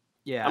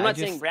 Yeah. I'm not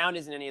saying Brown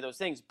isn't any of those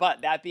things.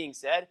 But that being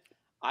said,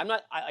 I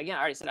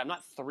already said I'm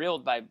not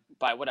thrilled by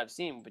what I've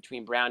seen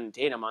between Brown and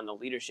Tatum on the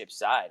leadership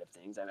side of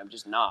things. I'm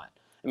just not.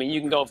 I mean,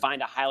 you can go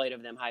find a highlight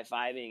of them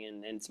high-fiving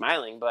and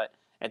smiling, but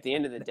at the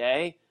end of the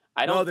day,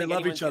 I don't think they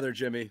love each other,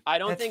 Jimmy. I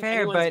don't think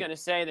anyone's going to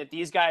say that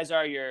these guys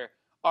are your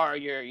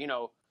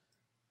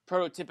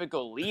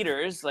prototypical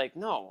leaders.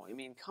 No, I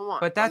mean, come on.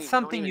 But that's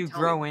something you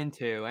grow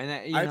into,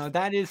 and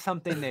that is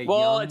something that.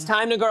 Well, it's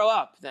time to grow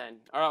up then.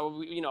 Or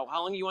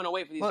how long do you want to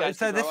wait for these guys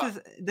to grow up?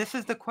 This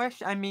is the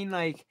question. I mean,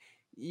 do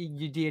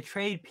you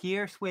trade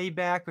Pierce way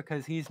back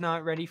because he's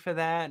not ready for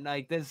that?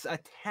 There's a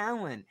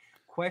talent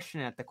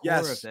question at the core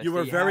of this. Yes, you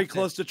were very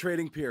close to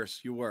trading Pierce.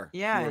 You were.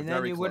 Yeah, and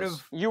then you would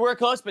have. You were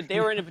close, but they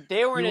were in a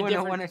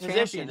different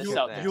position. The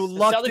Celtics. You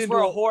lucked the Celtics were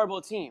a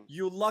horrible team.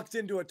 You lucked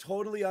into a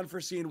totally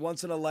unforeseen,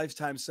 once in a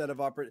lifetime set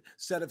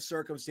of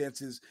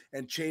circumstances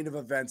and chain of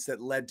events that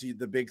led to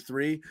the big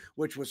three,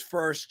 which was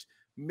first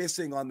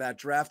missing on that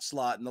draft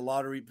slot in the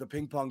lottery, the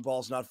ping pong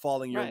balls not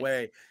falling your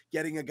way,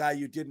 getting a guy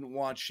you didn't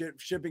want,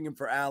 shipping him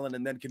for Allen,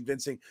 and then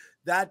convincing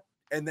that.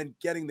 And then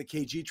getting the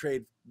KG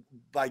trade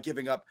by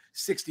giving up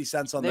 60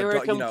 cents on they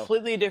were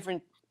completely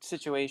different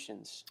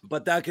situations.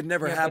 But that could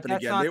never happen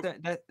again.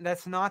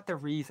 That's not the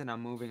reason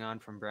I'm moving on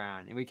from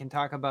Brown. And we can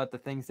talk about the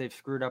things they've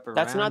screwed up around.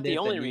 That's not the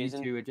only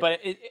reason.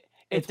 But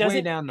it's way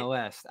down the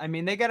list. I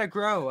mean, they got to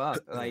grow up.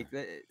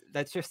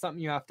 That's just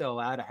something you have to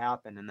allow to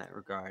happen in that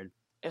regard.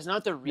 It's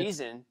not the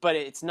reason, but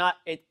it's not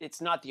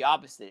the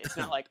opposite. It's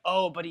not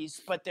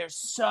but they're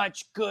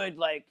such good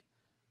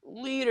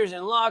leaders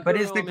in locker room.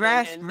 But is the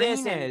grass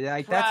greener?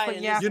 That's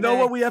what you have. You know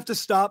what we have to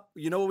stop?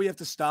 You know what we have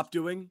to stop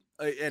doing?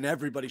 And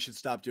everybody should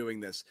stop doing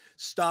this.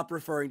 Stop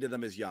referring to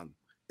them as young.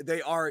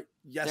 They are.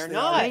 Yes, they're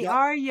not. They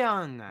are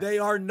young. They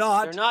are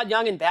not. They're not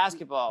young in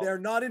basketball. They're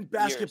not in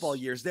basketball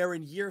years. They're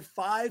in year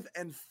 5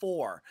 and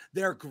 4.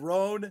 They're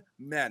grown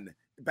men.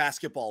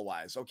 Basketball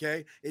wise,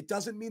 okay, it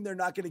doesn't mean they're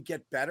not going to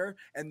get better,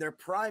 and their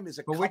prime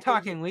is we're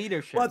talking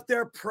leadership. But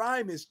their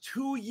prime is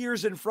 2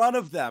 years in front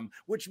of them,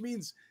 which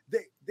means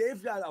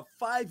they've got a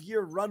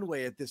 5-year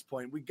runway at this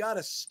point. We got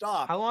to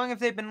stop. How long have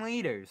they been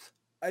leaders?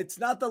 It's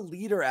not the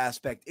leader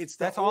aspect. It's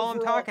that's all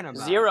I'm talking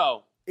about.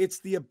 0.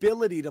 It's the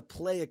ability to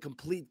play a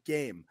complete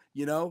game,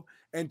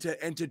 and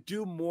to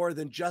do more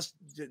than just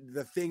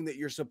the thing that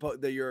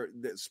you're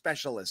the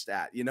specialist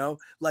at,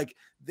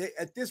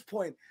 at this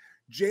point.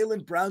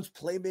 Jaylen Brown's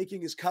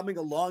playmaking is coming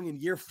along in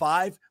year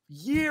 5.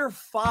 Year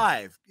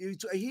 5.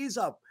 He's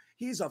a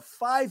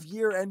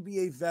 5-year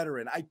NBA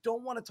veteran. I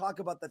don't want to talk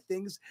about the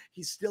things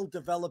he's still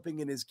developing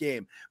in his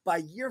game. By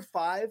year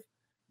 5,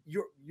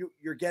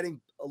 you're getting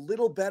a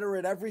little better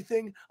at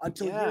everything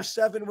until Yeah. year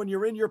 7 when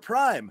you're in your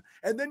prime,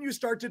 and then you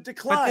start to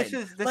decline.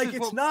 this Like is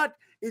it's what- not.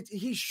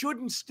 He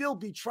shouldn't still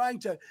be trying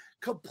to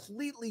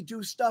completely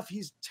do stuff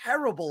he's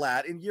terrible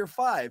at in year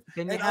 5.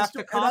 Then you and have us to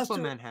and us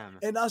compliment him.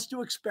 and us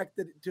to expect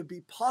it to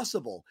be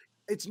possible.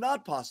 It's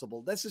not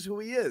possible. This is who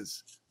he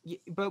is.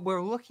 But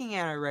we're looking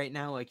at it right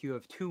now like you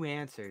have two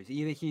answers.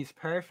 Either he's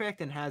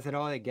perfect and has it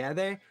all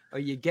together, or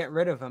you get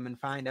rid of him and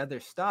find other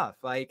stuff.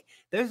 Like,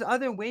 there's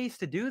other ways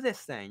to do this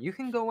thing. You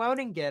can go out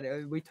and get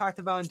it. We talked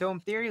about in Dome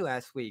Theory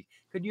last week.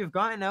 Could you have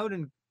gotten out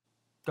and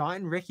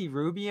gotten Ricky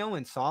Rubio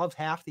and solved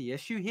half the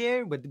issue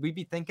here? Would we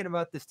be thinking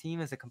about this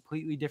team as a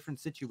completely different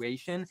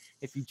situation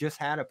if you just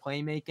had a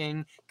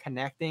playmaking,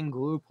 connecting,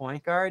 glue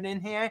point guard in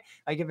here?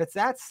 Like, if it's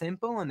that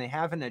simple and they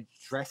haven't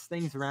addressed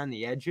things around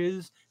the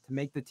edges to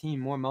make the team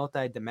more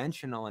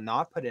multi-dimensional and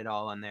not put it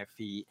all on their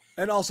feet.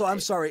 And also,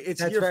 I'm sorry, it's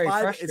That's year very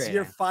 5. It's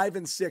year frustrating. 5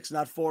 and 6,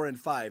 not 4 and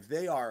 5.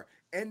 They are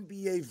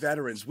NBA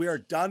veterans. We are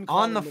done On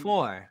calling the them-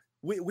 floor.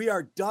 We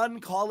are done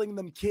calling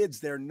them kids.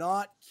 They're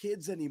not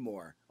kids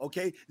anymore.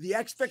 Okay. The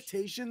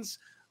expectations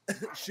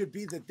should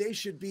be that they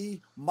should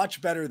be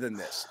much better than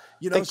this.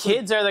 You know, The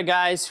kids are the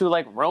guys who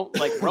like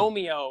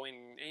Romeo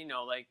and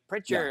like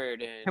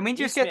Pritchard and Can we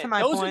just Neesmith. get to my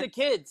Those are point? the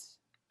kids.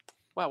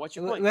 Wow, what's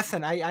your point?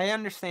 Listen, I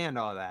understand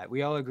all that.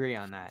 We all agree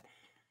on that.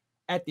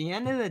 At the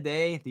end of the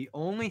day, the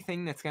only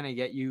thing that's going to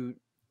get you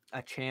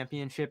a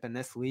championship in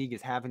this league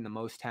is having the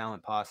most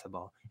talent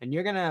possible. And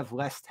you're going to have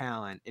less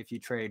talent if you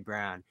trade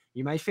Brown.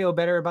 You might feel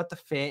better about the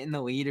fit and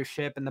the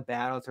leadership and the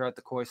battle throughout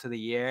the course of the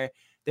year.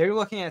 They're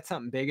looking at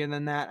something bigger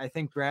than that. I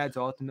think Brad's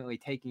ultimately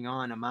taking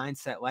on a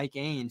mindset like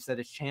Ainge that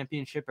it's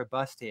championship or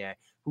bust here.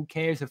 Who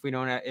cares if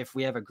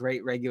we have a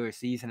great regular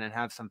season and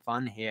have some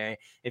fun here?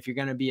 If you're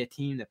going to be a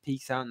team that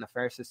peaks out in the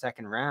first or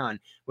second round,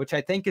 which I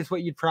think is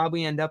what you'd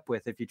probably end up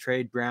with if you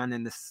trade Brown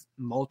in this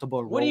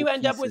multiple. What do you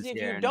end up with pieces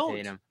if here you and don't?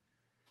 Tatum.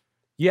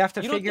 You have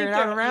to You don't figure think it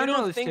out they're- around you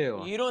don't those think-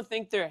 two. You don't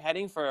think they're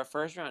heading for a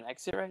first round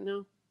exit right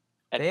now?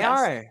 At They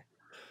best? are.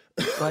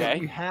 But Okay.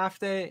 you have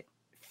to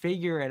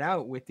figure it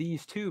out with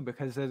these two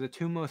because they're the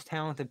two most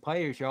talented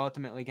players you're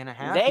ultimately going to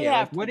have They here.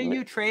 have Like, what to- are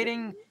you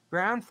trading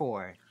Brown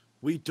for?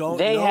 We don't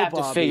They know, have to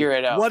Bobby. figure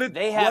it out. What did,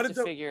 They what have did to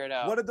the, figure it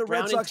out. What did the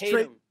Brown Red and Sox trade?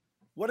 Tatum.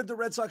 What did the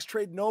Red Sox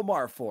trade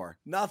Nomar for?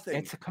 Nothing.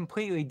 It's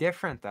completely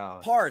different, though.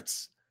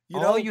 Parts. You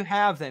All know, you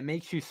have that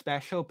makes you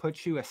special,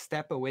 puts you a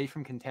step away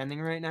from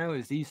contending right now,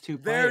 is these two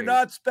players. they're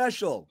not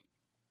special.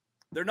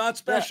 They're not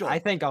special. I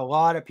think a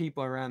lot of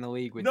people around the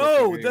league would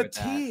No, disagree the with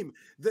that. team.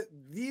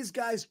 These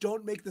guys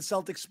don't make the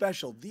Celtics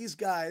special. These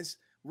guys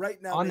right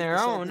now On make their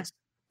the own. Celtics-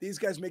 These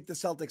guys make the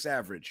Celtics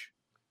average.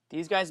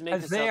 These guys make the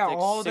 'Cause they are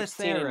all Celtics that's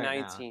 16 there and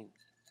right now. 19.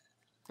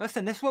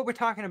 Listen, this is what we're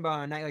talking about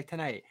on a night like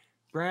tonight.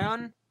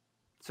 Brown,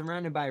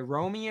 surrounded by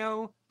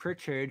Romeo,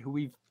 Pritchard, who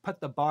we've put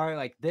the bar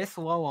like this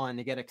low on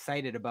to get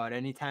excited about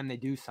anytime they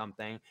do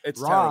something. It's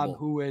Rob, terrible.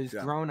 who has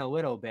Yeah. grown a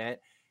little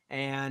bit,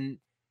 and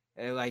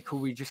like who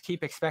we just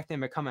keep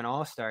expecting to become an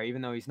all-star,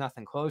 even though he's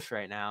nothing close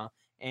right now,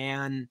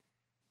 and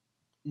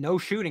no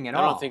shooting at I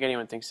all. don't think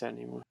anyone thinks that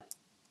anymore.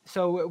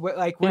 So we're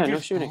Yeah, no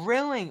just shooting.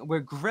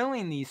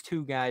 grilling these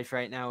two guys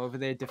right now over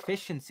their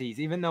deficiencies,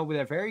 even though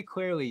they're very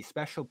clearly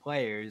special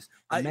players,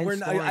 immense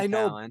scoring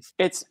know- talents.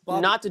 It's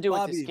Bobby- not to do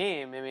with this Bobby.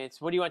 game. I mean,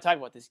 it's what do you want to talk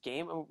about? This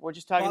game? We're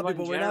just talking Bobby, about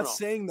but in we're general. not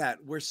saying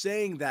that. We're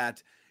saying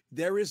that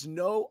there is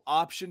no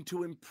option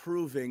to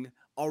improving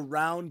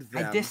around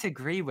them. I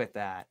disagree with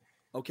that.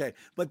 Okay,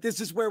 but this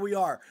is where we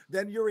are.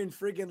 Then you're in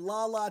friggin'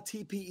 la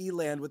TPE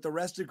land with the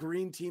rest of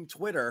Green Team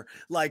Twitter,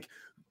 like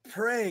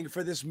praying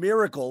for this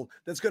miracle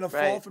that's going to fall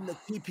Right. from the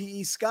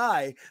TPE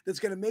sky that's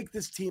going to make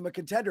this team a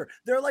contender.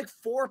 They're like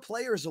 4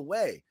 players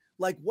away.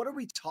 Like, what are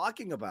we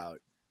talking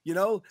about? You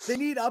know, they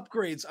need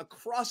upgrades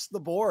across the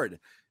board.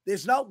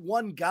 There's not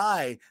one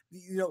guy,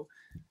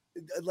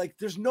 like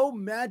there's no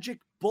magic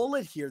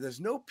bullet here. There's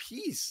no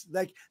piece.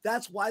 Like,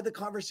 that's why the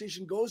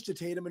conversation goes to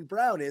Tatum and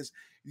Brown is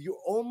your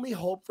only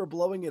hope for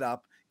blowing it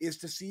up is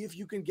to see if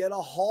you can get a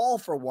haul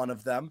for one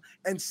of them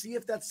and see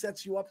if that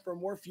sets you up for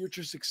more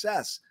future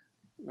success.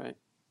 Right.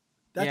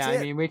 That's yeah, it.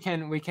 I mean,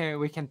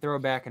 we can throw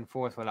back and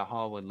forth what a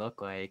haul would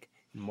look like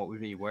and what would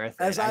be worth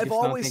it. As I I've just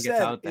don't always think said,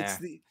 it's out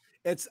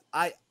there.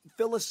 I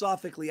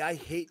philosophically, I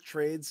hate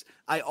trades.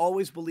 I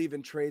always believe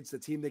in trades. The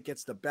team that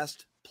gets the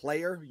best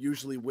player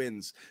usually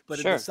wins. But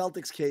Sure. in the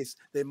Celtics case,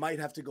 they might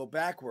have to go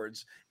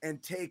backwards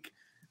and take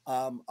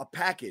a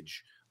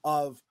package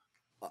of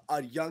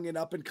a young and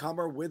up and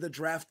comer with a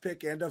draft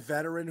pick and a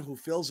veteran who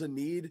fills a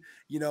need,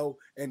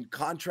 and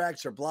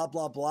contracts or blah,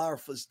 blah, blah, or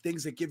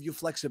things that give you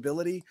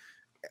flexibility,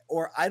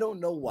 or I don't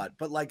know what,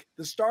 but like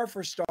the star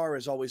for star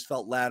has always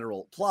felt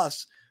lateral.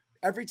 Plus,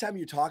 every time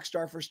you talk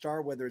star for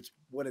star,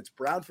 when it's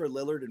Brown for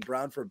Lillard and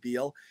Brown for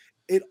Beal,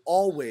 it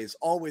always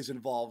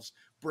involves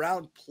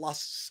Brown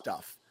plus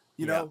stuff.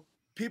 You know,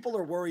 people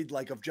are worried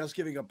like of just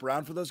giving up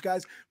Brown for those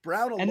guys.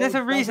 Brown alone And there's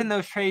a reason doesn't-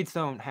 those trades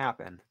don't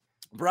happen.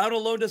 Brown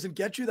alone doesn't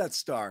get you that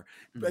star.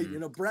 But,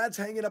 Mhm. Brad's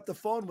hanging up the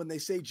phone when they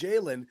say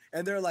Jalen,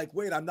 and they're like,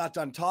 wait, I'm not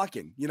done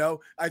talking.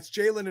 It's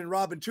Jalen and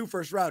Rob and 2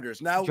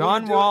 first-rounders. Now,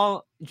 John what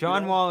are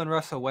you Wall and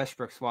Russell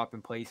Westbrook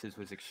swapping places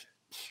was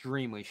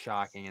extremely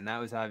shocking, and that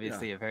was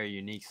obviously a very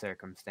unique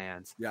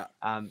circumstance. Yeah.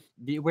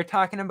 We're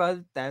talking about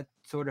that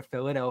sort of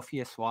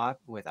Philadelphia swap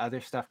with other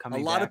stuff A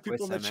coming lot back of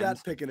people in with the Simmons,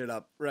 chat picking it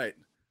up. Right.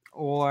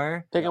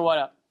 or Picking what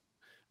up?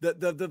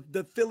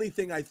 The Philly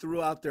thing I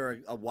threw out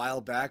there a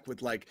while back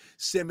with like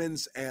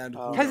Simmons and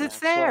because yeah, it's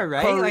there, sure.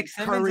 right? Like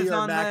Simmons Curry is or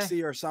on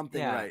Maxey or something,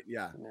 yeah. right?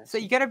 Yeah. So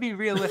you got to be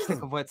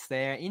realistic of what's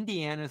there.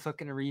 Indiana's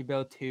looking to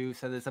rebuild too,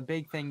 so there's a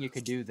big thing you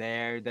could do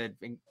there that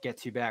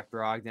gets you back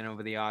Brogdon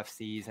over the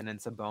offseason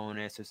and some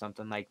bonus or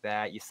something like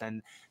that. You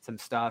send some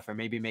stuff, or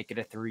maybe make it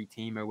a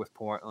 3-teamer with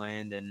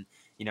Portland, and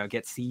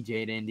get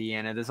CJ to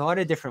Indiana. There's a lot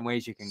of different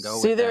ways you can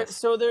go with this.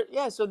 So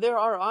there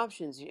are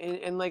options,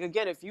 and like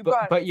again, if you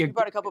brought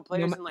a couple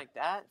players in like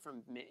that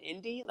from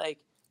Indy, like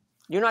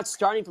you're not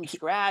starting from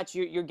scratch.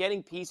 You're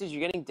getting pieces,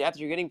 you're getting depth,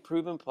 you're getting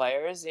proven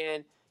players,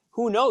 and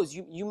who knows,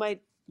 you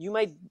might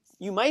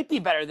be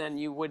better than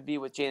you would be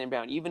with Jaylen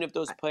Brown, even if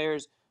those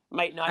players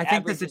might not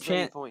average as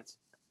many points.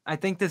 I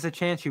think there's a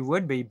chance you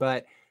would be,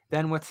 but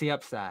then what's the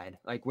upside?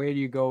 Like, where do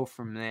you go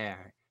from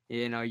there?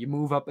 You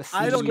move up a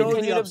seed. I don't know the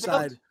Continue to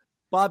upside. build.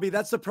 Bobby,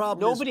 that's the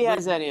problem. Nobody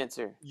has that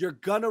answer. You're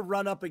going to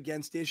run up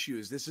against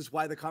issues. This is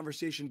why the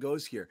conversation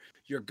goes here.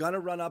 You're going to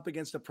run up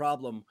against a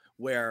problem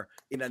where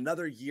in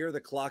another year, the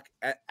clock,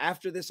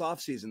 after this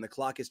offseason, the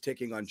clock is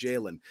ticking on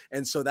Jalen.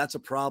 And so that's a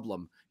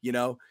problem,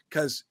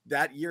 because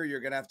that year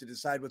you're going to have to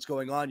decide what's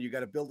going on. You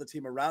got to build a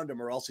team around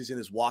him, or else he's in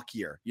his walk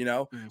year,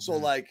 Mm-hmm. So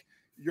like,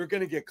 you're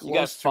going to get close you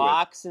got to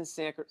Fox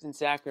in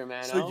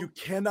Sacramento. So you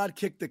cannot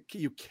kick the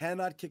can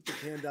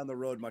down the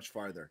road much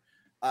farther.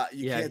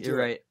 You can't do you're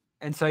it. right.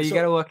 And so you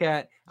got to look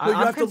at. You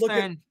have to look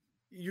at.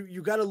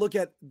 You got to look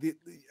at the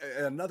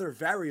another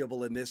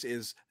variable in this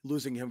is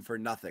losing him for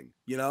nothing.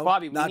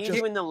 Bobby, we need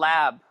you in the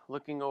lab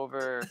looking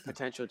over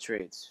potential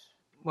trades.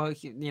 Well,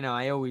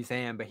 I always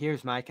am, but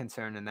here's my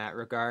concern in that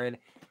regard.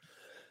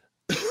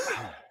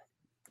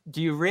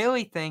 Do you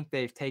really think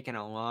they've taken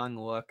a long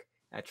look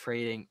at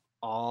trading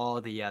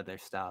all the other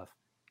stuff?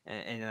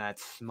 And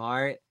that's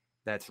Smart,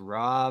 that's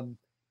Rob,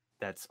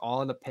 that's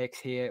all the picks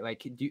here.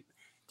 Like,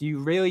 do you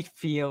really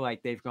feel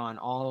like they've gone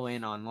all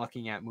in on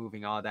looking at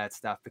moving all that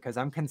stuff? Because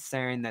I'm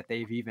concerned that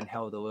they've even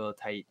held a little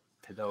tight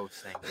to those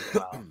things as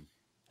well.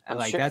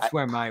 That's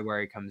where my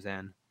worry comes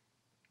in.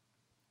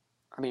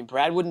 I mean,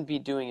 Brad wouldn't be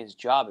doing his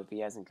job if he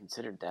hasn't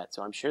considered that.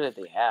 So I'm sure that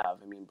they have.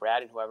 I mean,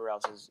 Brad and whoever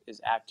else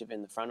is active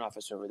in the front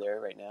office over there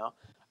right now,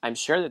 I'm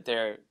sure that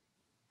they're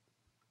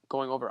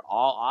going over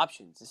all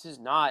options. This is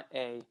not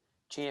a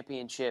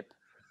championship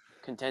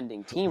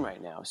contending team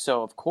right now.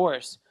 So, of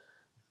course,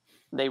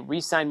 they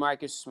re-signed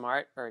Marcus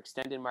Smart or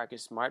extended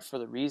Marcus Smart for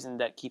the reason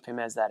that keep him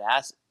as that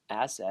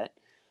asset.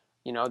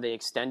 They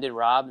extended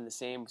Rob in the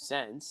same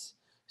sense.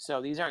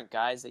 So these aren't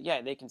guys that,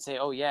 they can say,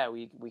 oh yeah,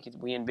 we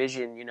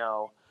envision,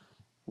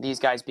 these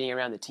guys being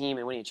around the team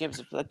and winning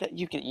championships.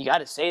 You got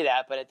to say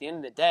that, but at the end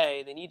of the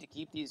day, they need to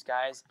keep these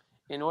guys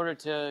in order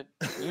to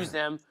use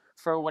them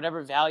for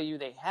whatever value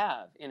they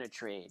have in a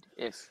trade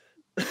if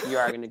you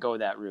are going to go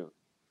that route.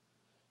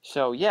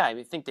 So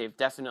I think they've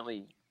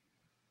definitely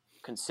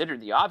considered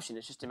the option.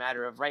 It's just a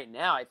matter of right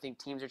now, I think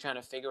teams are trying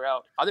to figure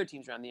out, other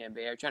teams around the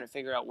NBA are trying to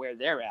figure out where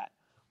they're at.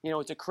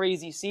 It's a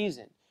crazy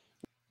season.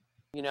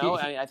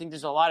 I think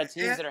there's a lot of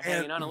teams that are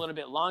hanging on a little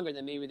bit longer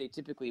than maybe they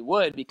typically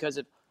would because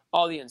of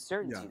all the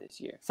uncertainty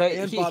this year. So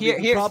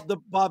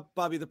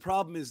Bobby, the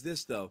problem is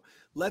this though.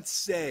 Let's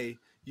say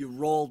you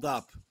rolled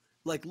up.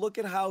 Like, look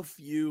at how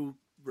few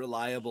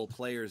reliable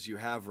players you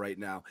have right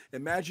now.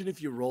 Imagine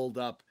if you rolled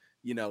up,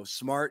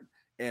 Smart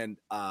and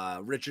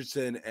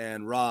Richardson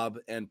and Rob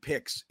and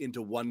picks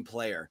into one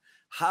player.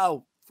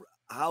 How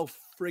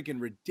friggin'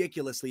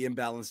 ridiculously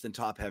imbalanced and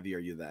top heavy are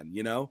you then?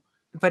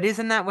 But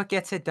isn't that what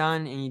gets it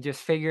done? And you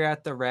just figure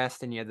out the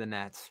rest, and you're the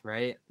Nets,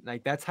 right?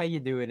 Like that's how you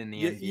do it in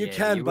the NBA. You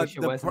can, but wish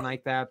it wasn't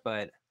like that,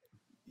 but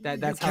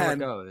that's how it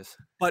goes.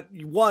 But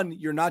one,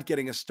 you're not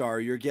getting a star.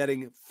 You're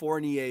getting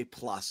Fournier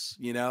plus.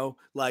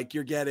 Like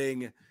you're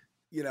getting,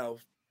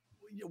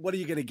 what are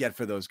you going to get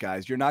for those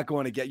guys? You're not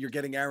going to get. You're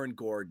getting Aaron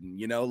Gordon.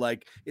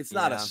 Like it's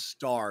not a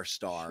star.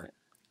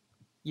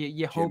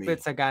 You hope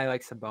it's a guy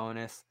like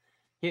Sabonis.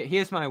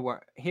 Here's my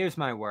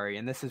worry,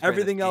 and this is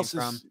everything where else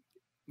from.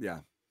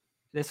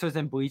 This was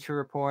in Bleacher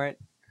Report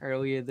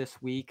earlier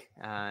this week.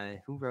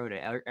 Who wrote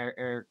it?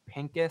 Eric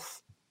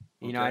Pincus.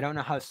 I don't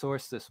know how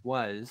sourced this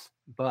was,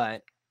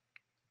 but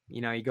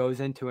he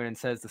goes into it and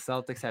says the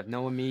Celtics have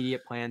no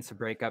immediate plans to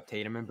break up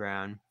Tatum and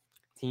Brown.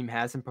 Team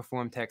hasn't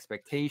performed to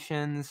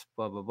expectations,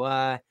 blah, blah,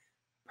 blah.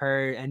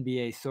 Per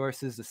NBA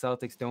sources, the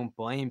Celtics don't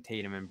blame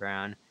Tatum and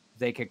Brown. If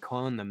they could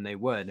clone them, they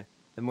would.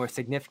 The more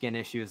significant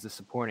issue is the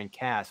supporting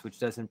cast, which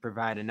doesn't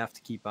provide enough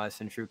to keep us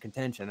in true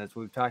contention. That's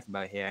what we've talked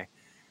about here.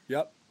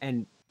 Yep.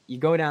 And you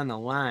go down the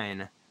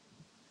line,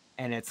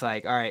 and it's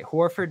like, all right,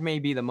 Horford may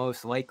be the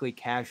most likely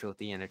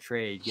casualty in a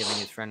trade, given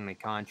his friendly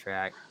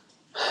contract.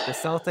 The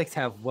Celtics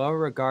have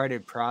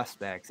well-regarded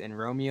prospects in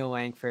Romeo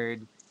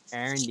Langford,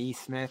 Aaron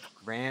Nesmith,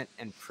 Grant,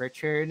 and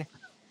Pritchard.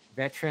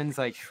 Veterans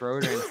like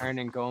Schroeder and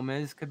Hernan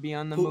Gomez could be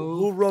on the Who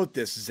move. wrote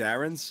this?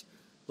 Zarens?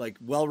 Like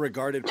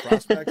well-regarded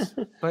prospects?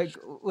 But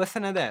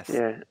listen to this.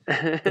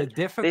 Yeah. The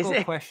difficult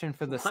say- question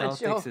for the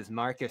Celtics is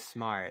Marcus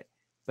Smart,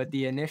 but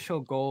the initial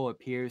goal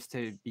appears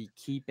to be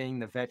keeping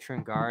the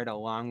veteran guard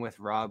along with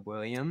Rob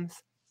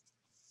Williams.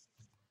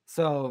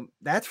 So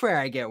that's where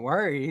I get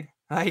worried.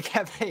 Like,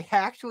 have they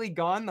actually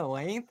gone the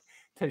length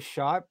to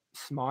shop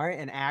Smart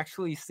and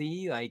actually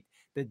see like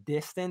the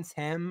distance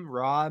him,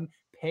 Rob,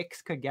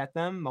 picks could get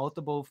them,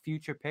 multiple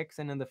future picks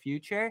into the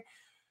future?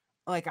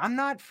 Like, I'm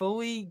not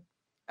fully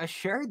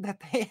assured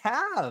that they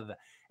have.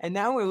 And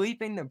now we're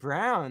leaping to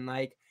Brown.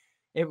 Like,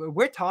 if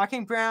we're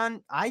talking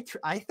Brown, I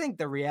think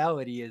the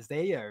reality is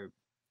they are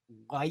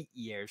light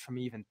years from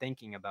even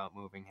thinking about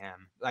moving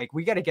him. Like,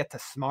 we got to get to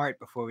Smart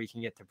before we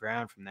can get to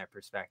Brown from their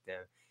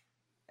perspective.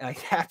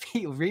 Like,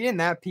 reading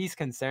that piece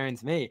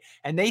concerns me.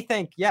 And they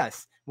think,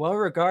 yes,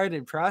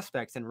 well-regarded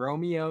prospects and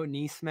Romeo,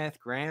 Nesmith,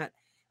 Grant,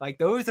 like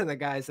those are the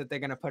guys that they're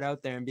going to put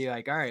out there and be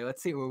like, all right,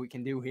 let's see what we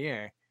can do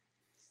here.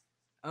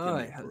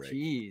 Oh,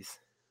 jeez.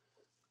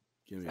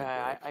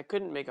 I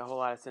couldn't make a whole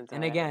lot of sense.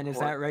 And again, is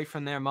that right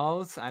from their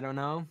mouths? I don't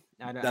know.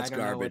 I don't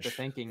know what the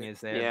thinking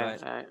is there. Yeah,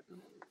 but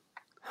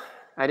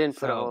I didn't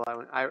put a whole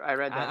lot. I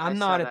read that. I'm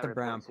not at the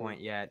Brown point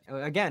yet.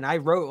 Again, I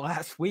wrote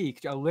last week,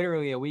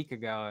 literally a week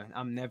ago,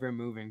 I'm never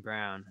moving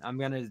Brown. I'm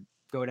going to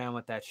go down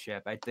with that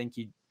ship. I think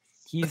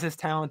he's as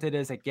talented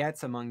as it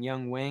gets among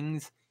young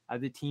wings.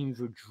 Other teams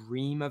would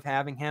dream of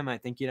having him. I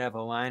think you'd have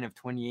a line of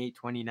 28,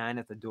 29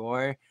 at the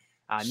door.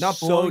 Not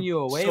blowing you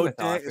away with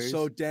offers.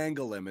 So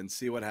dangle him and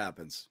see what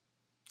happens.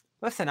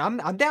 Listen, I'm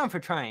down for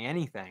trying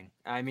anything.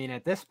 I mean,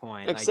 at this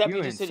point, except like,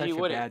 you're in such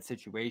a bad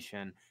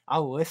situation.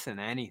 I'll listen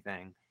to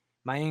anything.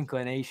 My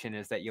inclination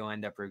is that you'll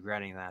end up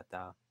regretting that,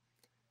 though.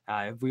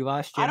 Have we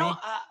lost Jimmy?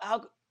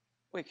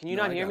 Wait, can you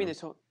not hear me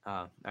this whole? Oh,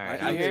 all right.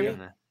 Can you hear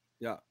me?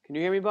 Yeah. Can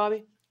you hear me,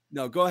 Bobby?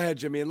 No, go ahead,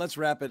 Jimmy, and let's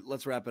wrap it.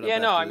 Let's wrap it up. Yeah,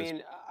 no, I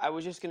mean, I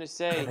was just gonna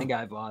say. I think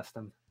I've lost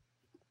him.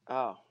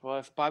 Oh, well,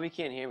 if Bobby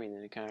can't hear me,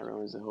 then it kind of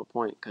ruins the whole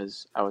point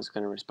because I was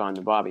going to respond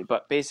to Bobby.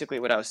 But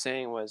basically what I was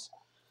saying was,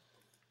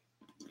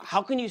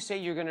 how can you say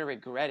you're going to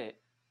regret it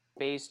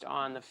based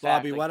on the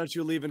fact... Bobby, why don't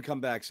you leave and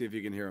come back, see if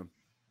you can hear him.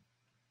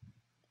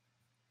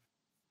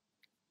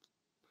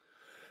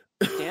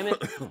 Damn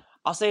it.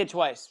 I'll say it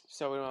twice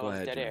so we don't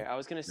have dead Jimmy. air. I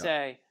was going to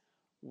say,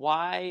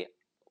 why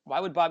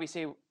would Bobby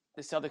say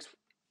the Celtics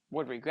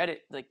would regret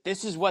it? Like,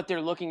 this is what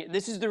they're looking at.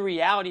 This is the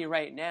reality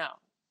right now.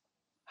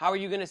 How are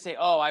you going to say,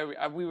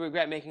 we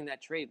regret making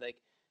that trade? Like,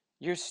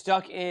 you're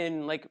stuck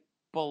in, like,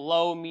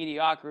 below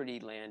mediocrity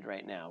land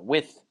right now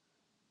with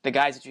the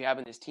guys that you have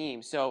in this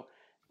team. So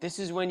this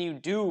is when you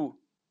do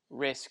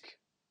risk,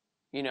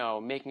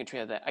 making a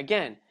trade like that.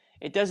 Again,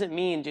 it doesn't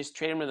mean just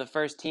trade him to the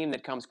first team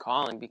that comes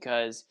calling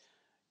because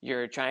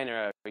you're trying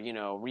to,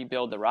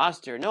 rebuild the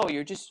roster. No,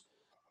 you're just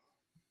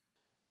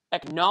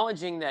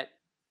acknowledging that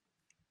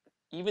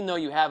even though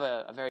you have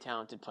a very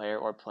talented player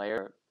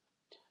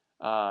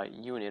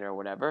unit or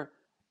whatever,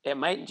 it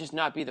might just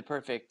not be the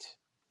perfect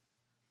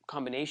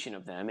combination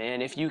of them.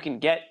 And if you can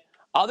get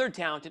other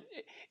talented,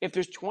 if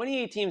there's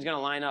 28 teams going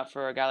to line up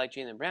for a guy like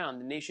Jaylen Brown,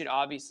 then they should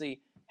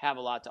obviously have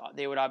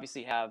they would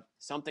obviously have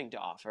something to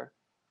offer,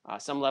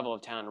 some level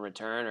of talent in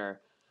return, or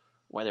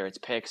whether it's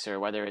picks or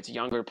whether it's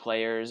younger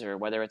players or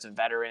whether it's a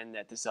veteran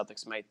that the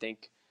Celtics might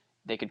think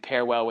they could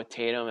pair well with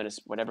Tatum at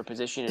whatever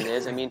position it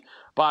is. I mean,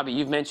 Bobby,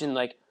 you've mentioned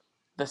like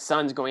the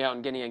Suns going out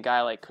and getting a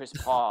guy like Chris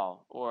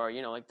Paul, or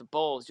like the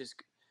Bulls just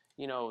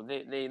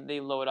they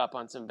load up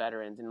on some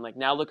veterans, and like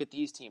now look at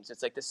these teams.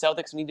 It's like the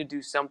Celtics need to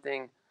do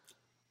something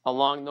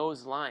along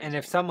those lines. And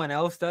if someone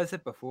else does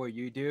it before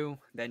you do,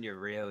 then you're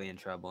really in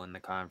trouble in the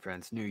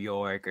conference. New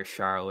York or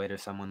Charlotte or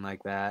someone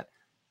like that.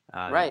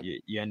 Right.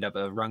 You end up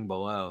a rung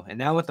below. And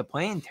now with the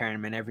playing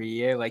tournament every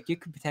year, like you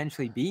could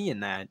potentially be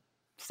in that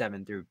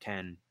 7 through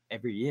 10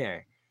 every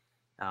year.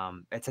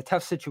 It's a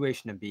tough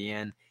situation to be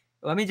in.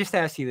 Let me just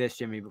ask you this,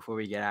 Jimmy, before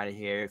we get out of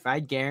here. If I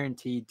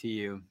guaranteed to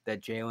you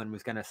that Jaylen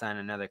was going to sign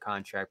another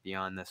contract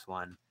beyond this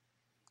one,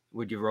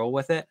 would you roll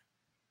with it?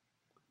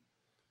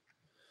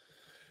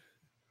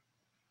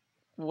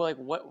 Well,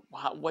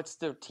 like what's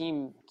the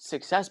team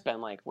success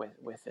been like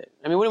with it?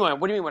 I mean, what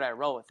do you mean when I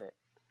roll with it?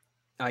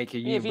 Like,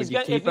 would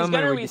you keep him,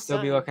 or would you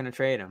still be looking to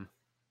trade him?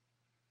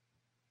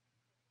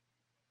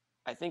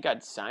 I think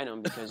I'd sign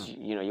him because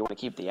you want to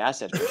keep the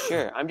asset for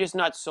sure. I'm just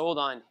not sold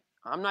on.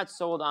 I'm not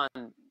sold on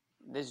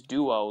this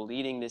duo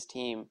leading this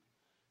team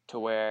to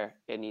where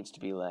it needs to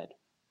be led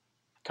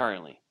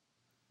currently.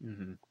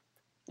 Mm-hmm.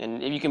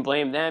 And if you can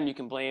blame them, you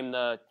can blame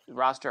the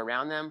roster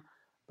around them.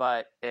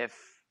 But if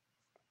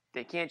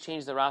they can't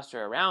change the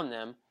roster around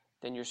them,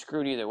 then you're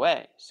screwed either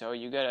way. So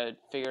you got to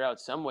figure out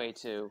some way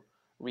to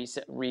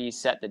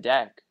reset the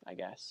deck, I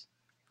guess.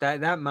 That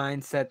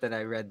mindset that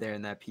I read there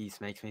in that piece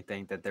makes me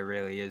think that there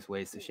really is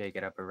ways to shake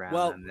it up around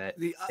them that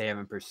they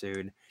haven't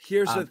pursued.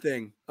 Here's the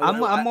thing.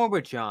 I'm more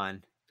with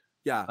John.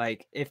 Yeah.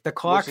 Like, if the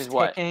clock's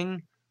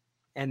ticking,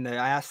 and the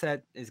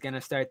asset is going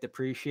to start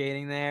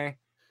depreciating there,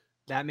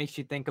 that makes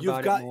you think You've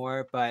about got- it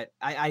more. But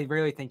I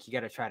really think you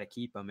got to try to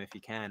keep him if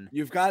you can.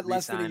 You've got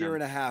less than a Re-sign year him.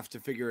 and a half to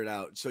figure it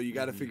out. So you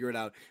got to Mhm. figure it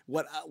out.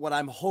 What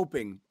I'm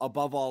hoping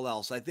above all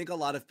else, I think a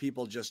lot of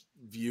people just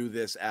view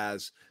this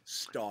as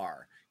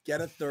star.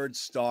 Get a third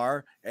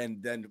star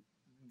and then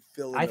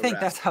fill in I the think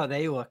rest. that's how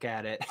they look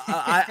at it.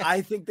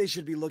 I think they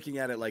should be looking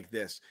at it like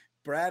this.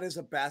 Brad is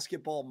a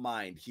basketball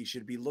mind. He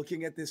should be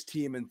looking at this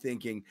team and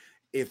thinking,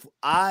 if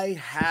I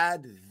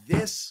had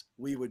this,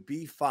 we would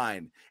be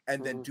fine.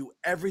 And then do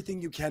everything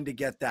you can to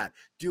get that.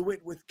 Do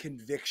it with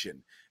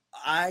conviction.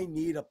 I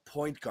need a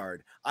point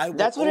guard.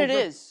 That's what it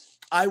is.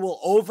 I will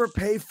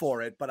overpay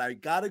for it, but I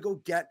got to go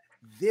get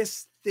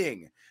this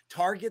thing.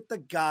 Target the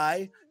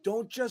guy.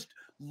 Don't just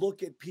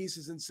look at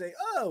pieces and say,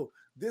 oh,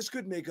 this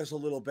could make us a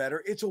little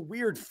better. It's a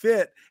weird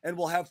fit, and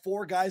we'll have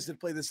 4 guys that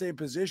play the same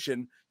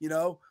position,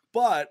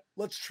 but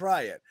let's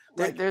try it.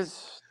 Like,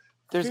 There's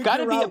got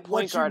to figure be a out point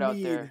what you guard out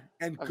need there.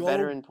 and A go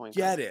veteran point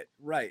guard. get it.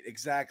 Right,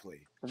 exactly.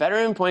 A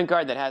veteran point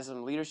guard that has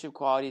some leadership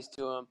qualities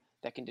to him,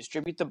 that can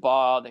distribute the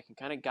ball, that can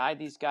kind of guide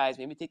these guys,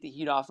 maybe take the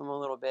heat off them a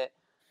little bit.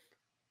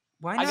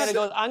 Why I'm not?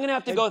 gonna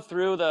have to go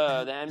through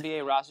the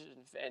NBA rosters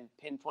and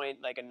pinpoint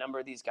like a number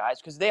of these guys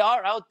because they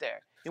are out there,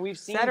 and we've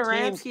seen teams.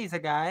 Satoransky's a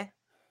guy.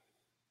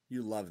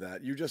 You love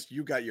that.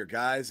 You got your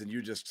guys and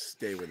you just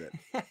stay with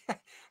it.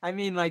 I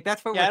mean, like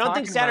that's what. Yeah, we're I don't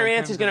think talking about in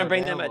Satoransky's terms gonna of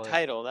bring them a available.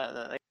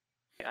 title.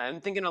 I'm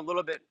thinking a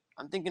little bit.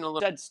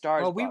 Dead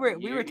stars. Well, we were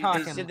They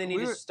talking- said they we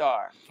need were- a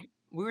star.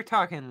 We were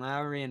talking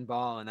Lowry and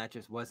Ball, and that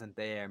just wasn't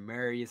there.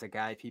 Murray is a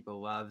guy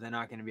people love. They're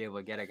not going to be able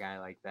to get a guy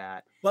like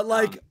that. But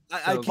like,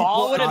 I so keep Ball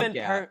going- would have I- been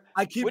yeah. perfect.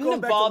 I keep Wouldn't going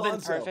have back Ball to been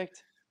Lonzo.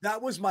 perfect?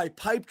 That was my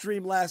pipe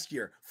dream last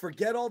year.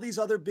 Forget all these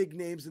other big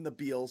names in the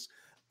Beals.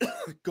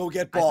 Go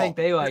get Ball. I think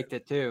they liked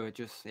it too. It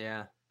just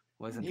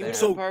wasn't He there. was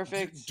So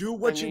perfect. do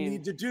what I you mean-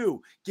 need to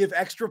do. Give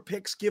extra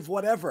picks. Give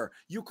whatever.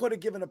 You could have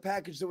given a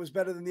package that was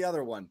better than the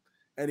other one.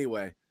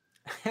 Anyway,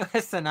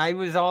 Listen, I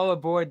was all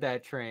aboard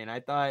that train. I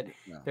thought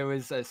Yeah. there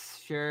was a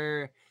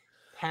sure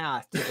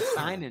path to the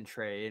sign and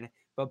trade,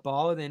 but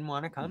Ball didn't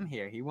want to come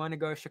here. He wanted to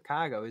go to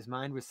Chicago. His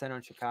mind was set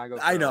on Chicago.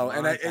 I for a know,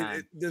 long and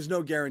time. there's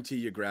no guarantee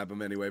you grab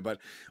him anyway. But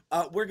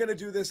we're gonna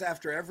do this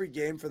after every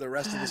game for the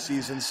rest of the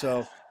season.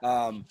 So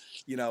I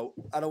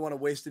don't want to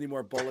waste any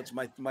more bullets.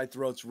 My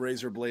throat's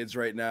razor blades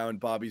right now, and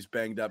Bobby's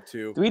banged up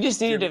too. We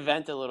just needed Jimmy- to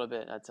vent a little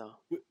bit. That's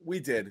all. We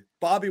did.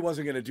 Bobby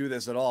wasn't gonna do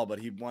this at all, but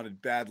he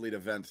wanted badly to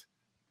vent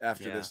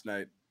after Yeah. this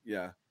night.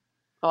 Yeah.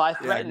 Oh, I Yeah,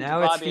 threatened Now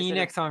Bobby. it's I said,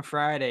 Phoenix on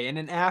Friday in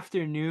an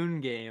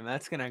afternoon game.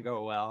 That's gonna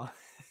go well.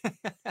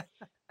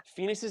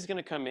 Phoenix is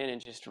gonna come in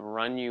and just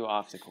run you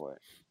off the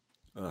court.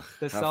 Ugh,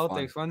 The have fun.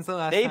 Celtics. When's the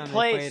last They time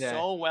play they played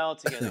so well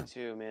together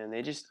too, man.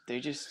 When's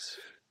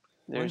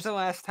There's the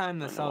last time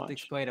the fun to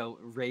Celtics watch. played a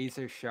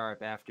razor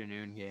sharp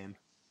afternoon game?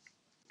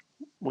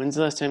 When's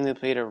the last time they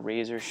played a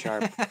razor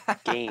sharp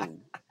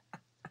game?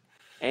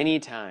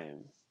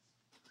 Anytime.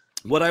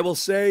 What I will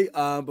say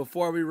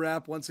before we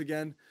wrap, once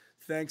again,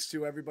 thanks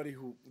to everybody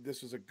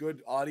this was a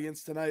good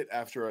audience tonight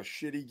after a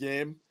shitty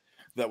game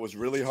that was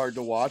really hard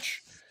to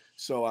watch.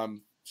 So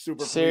I'm super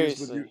pleased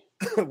Seriously.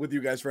 with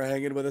you guys for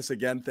hanging with us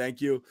again.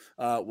 Thank you.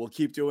 We'll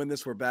keep doing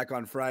this. We're back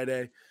on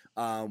Friday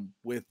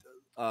with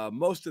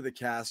most of the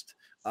cast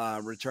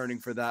returning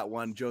for that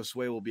one. Joe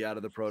Sway will be out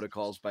of the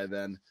protocols by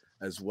then,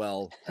 as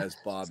well as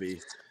Bobby.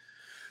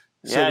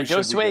 So Yeah, we Joe should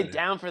be Sway good.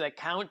 down for the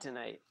count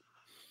tonight.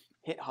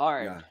 Hit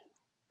hard Yeah.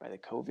 by the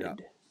COVID. Yeah. I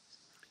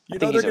You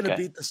think know he's they're going to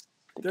okay. beat the think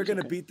they're he's going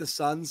to okay. beat the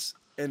Suns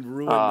and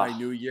ruin my Ah.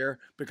 new year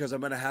because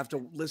I'm going to have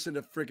to listen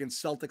to freaking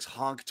Celtics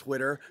honk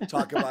Twitter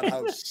talk about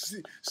how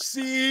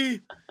see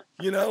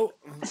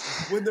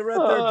when they're at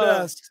their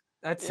best.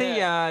 Let's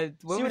Yeah.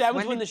 see. See what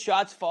happens when the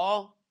shots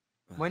fall?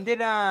 when did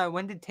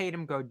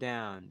Tatum go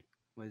down?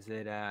 Was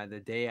it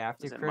the day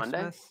after Was it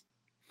Monday? Christmas?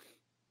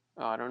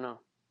 Oh, I don't know.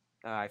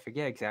 I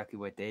forget exactly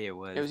what day it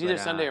was. It was either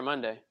but, Sunday or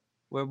Monday.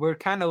 We're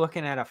kind of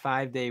looking at a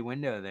 5-day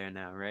window there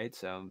now, right?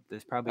 So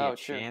there's probably Oh, a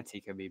sure. chance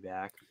he could be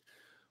back.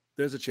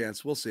 There's a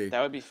chance. We'll see.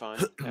 That would be fun.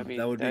 That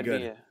would be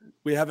good.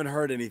 We haven't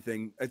heard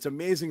anything. It's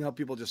amazing how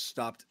people just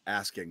stopped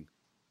asking.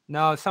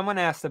 No, someone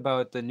asked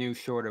about the new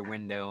shorter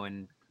window,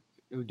 and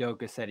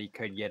Udoka said he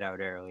could get out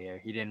earlier.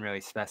 He didn't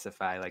really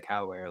specify like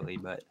how early,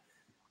 but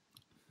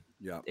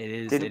Yeah. it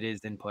is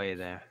in play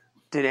there.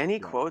 Did any Yeah.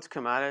 quotes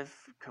come out of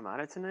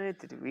tonight?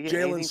 Did we get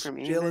anything from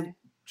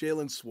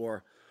Jalen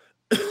swore.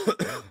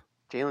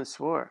 Jalen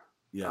swore.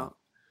 Yeah. Oh.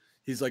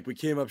 He's like, we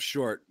came up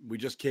short. We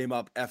just came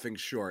up effing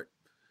short.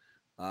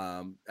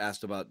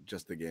 Asked about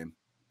just the game.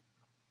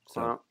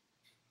 So Well,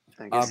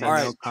 I guess all right.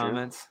 that's No true.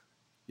 comments.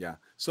 yeah.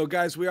 So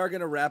guys, we are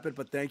gonna wrap it,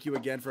 but thank you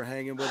again for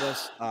hanging with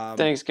us.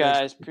 Thanks,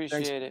 guys.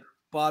 Appreciate it.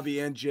 Bobby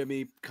and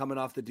Jimmy coming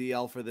off the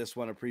DL for this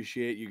one.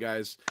 Appreciate you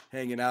guys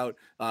hanging out.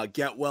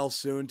 Get well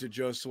soon to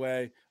Joe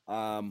Sway,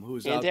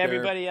 who's And out to there.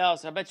 everybody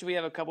else, I bet you we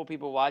have a couple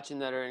people watching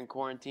that are in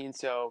quarantine.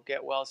 So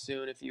get well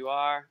soon if you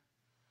are.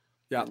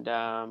 Yeah. And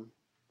Yeah.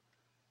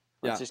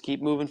 let's just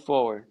keep moving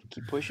forward.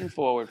 Keep pushing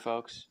forward,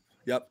 folks.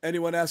 Yep.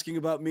 Anyone asking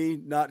about me?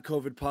 Not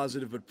COVID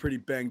positive, but pretty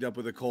banged up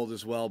with a cold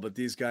as well. But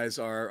these guys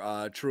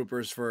are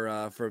troopers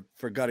for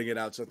gutting it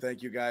out. So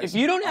thank you guys. If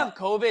you don't have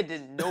COVID,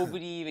 then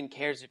nobody even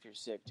cares if you're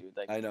sick, dude.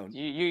 Like I know.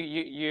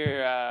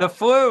 You're The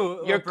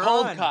flu. You're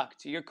cold LeBron.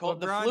 cucked. You're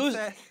cold.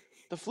 LeBron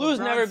The flu's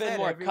LeBron never been said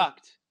more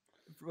cucked.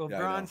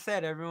 LeBron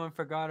said everyone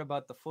forgot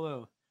about the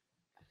flu.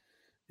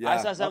 Yeah. I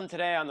saw something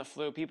today on the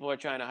flu. People are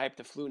trying to hype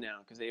the flu now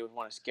because they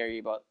want to scare you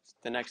about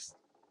the next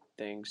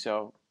thing.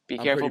 So be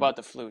careful about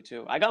the flu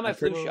too. I got my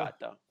flu shot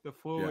though. The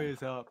flu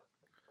is up.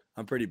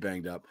 I'm pretty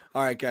banged up.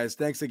 All right, guys.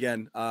 Thanks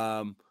again.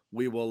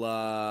 We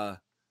will.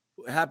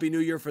 Happy New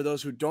Year for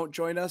those who don't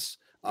join us.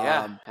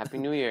 Yeah. Happy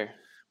New Year.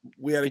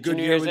 We had a good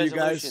New year Year's with you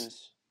guys.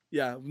 resolutions.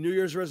 Yeah. New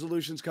Year's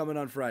resolutions coming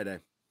on Friday.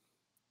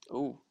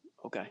 Ooh.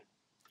 Okay.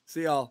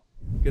 See y'all.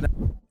 Good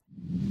night.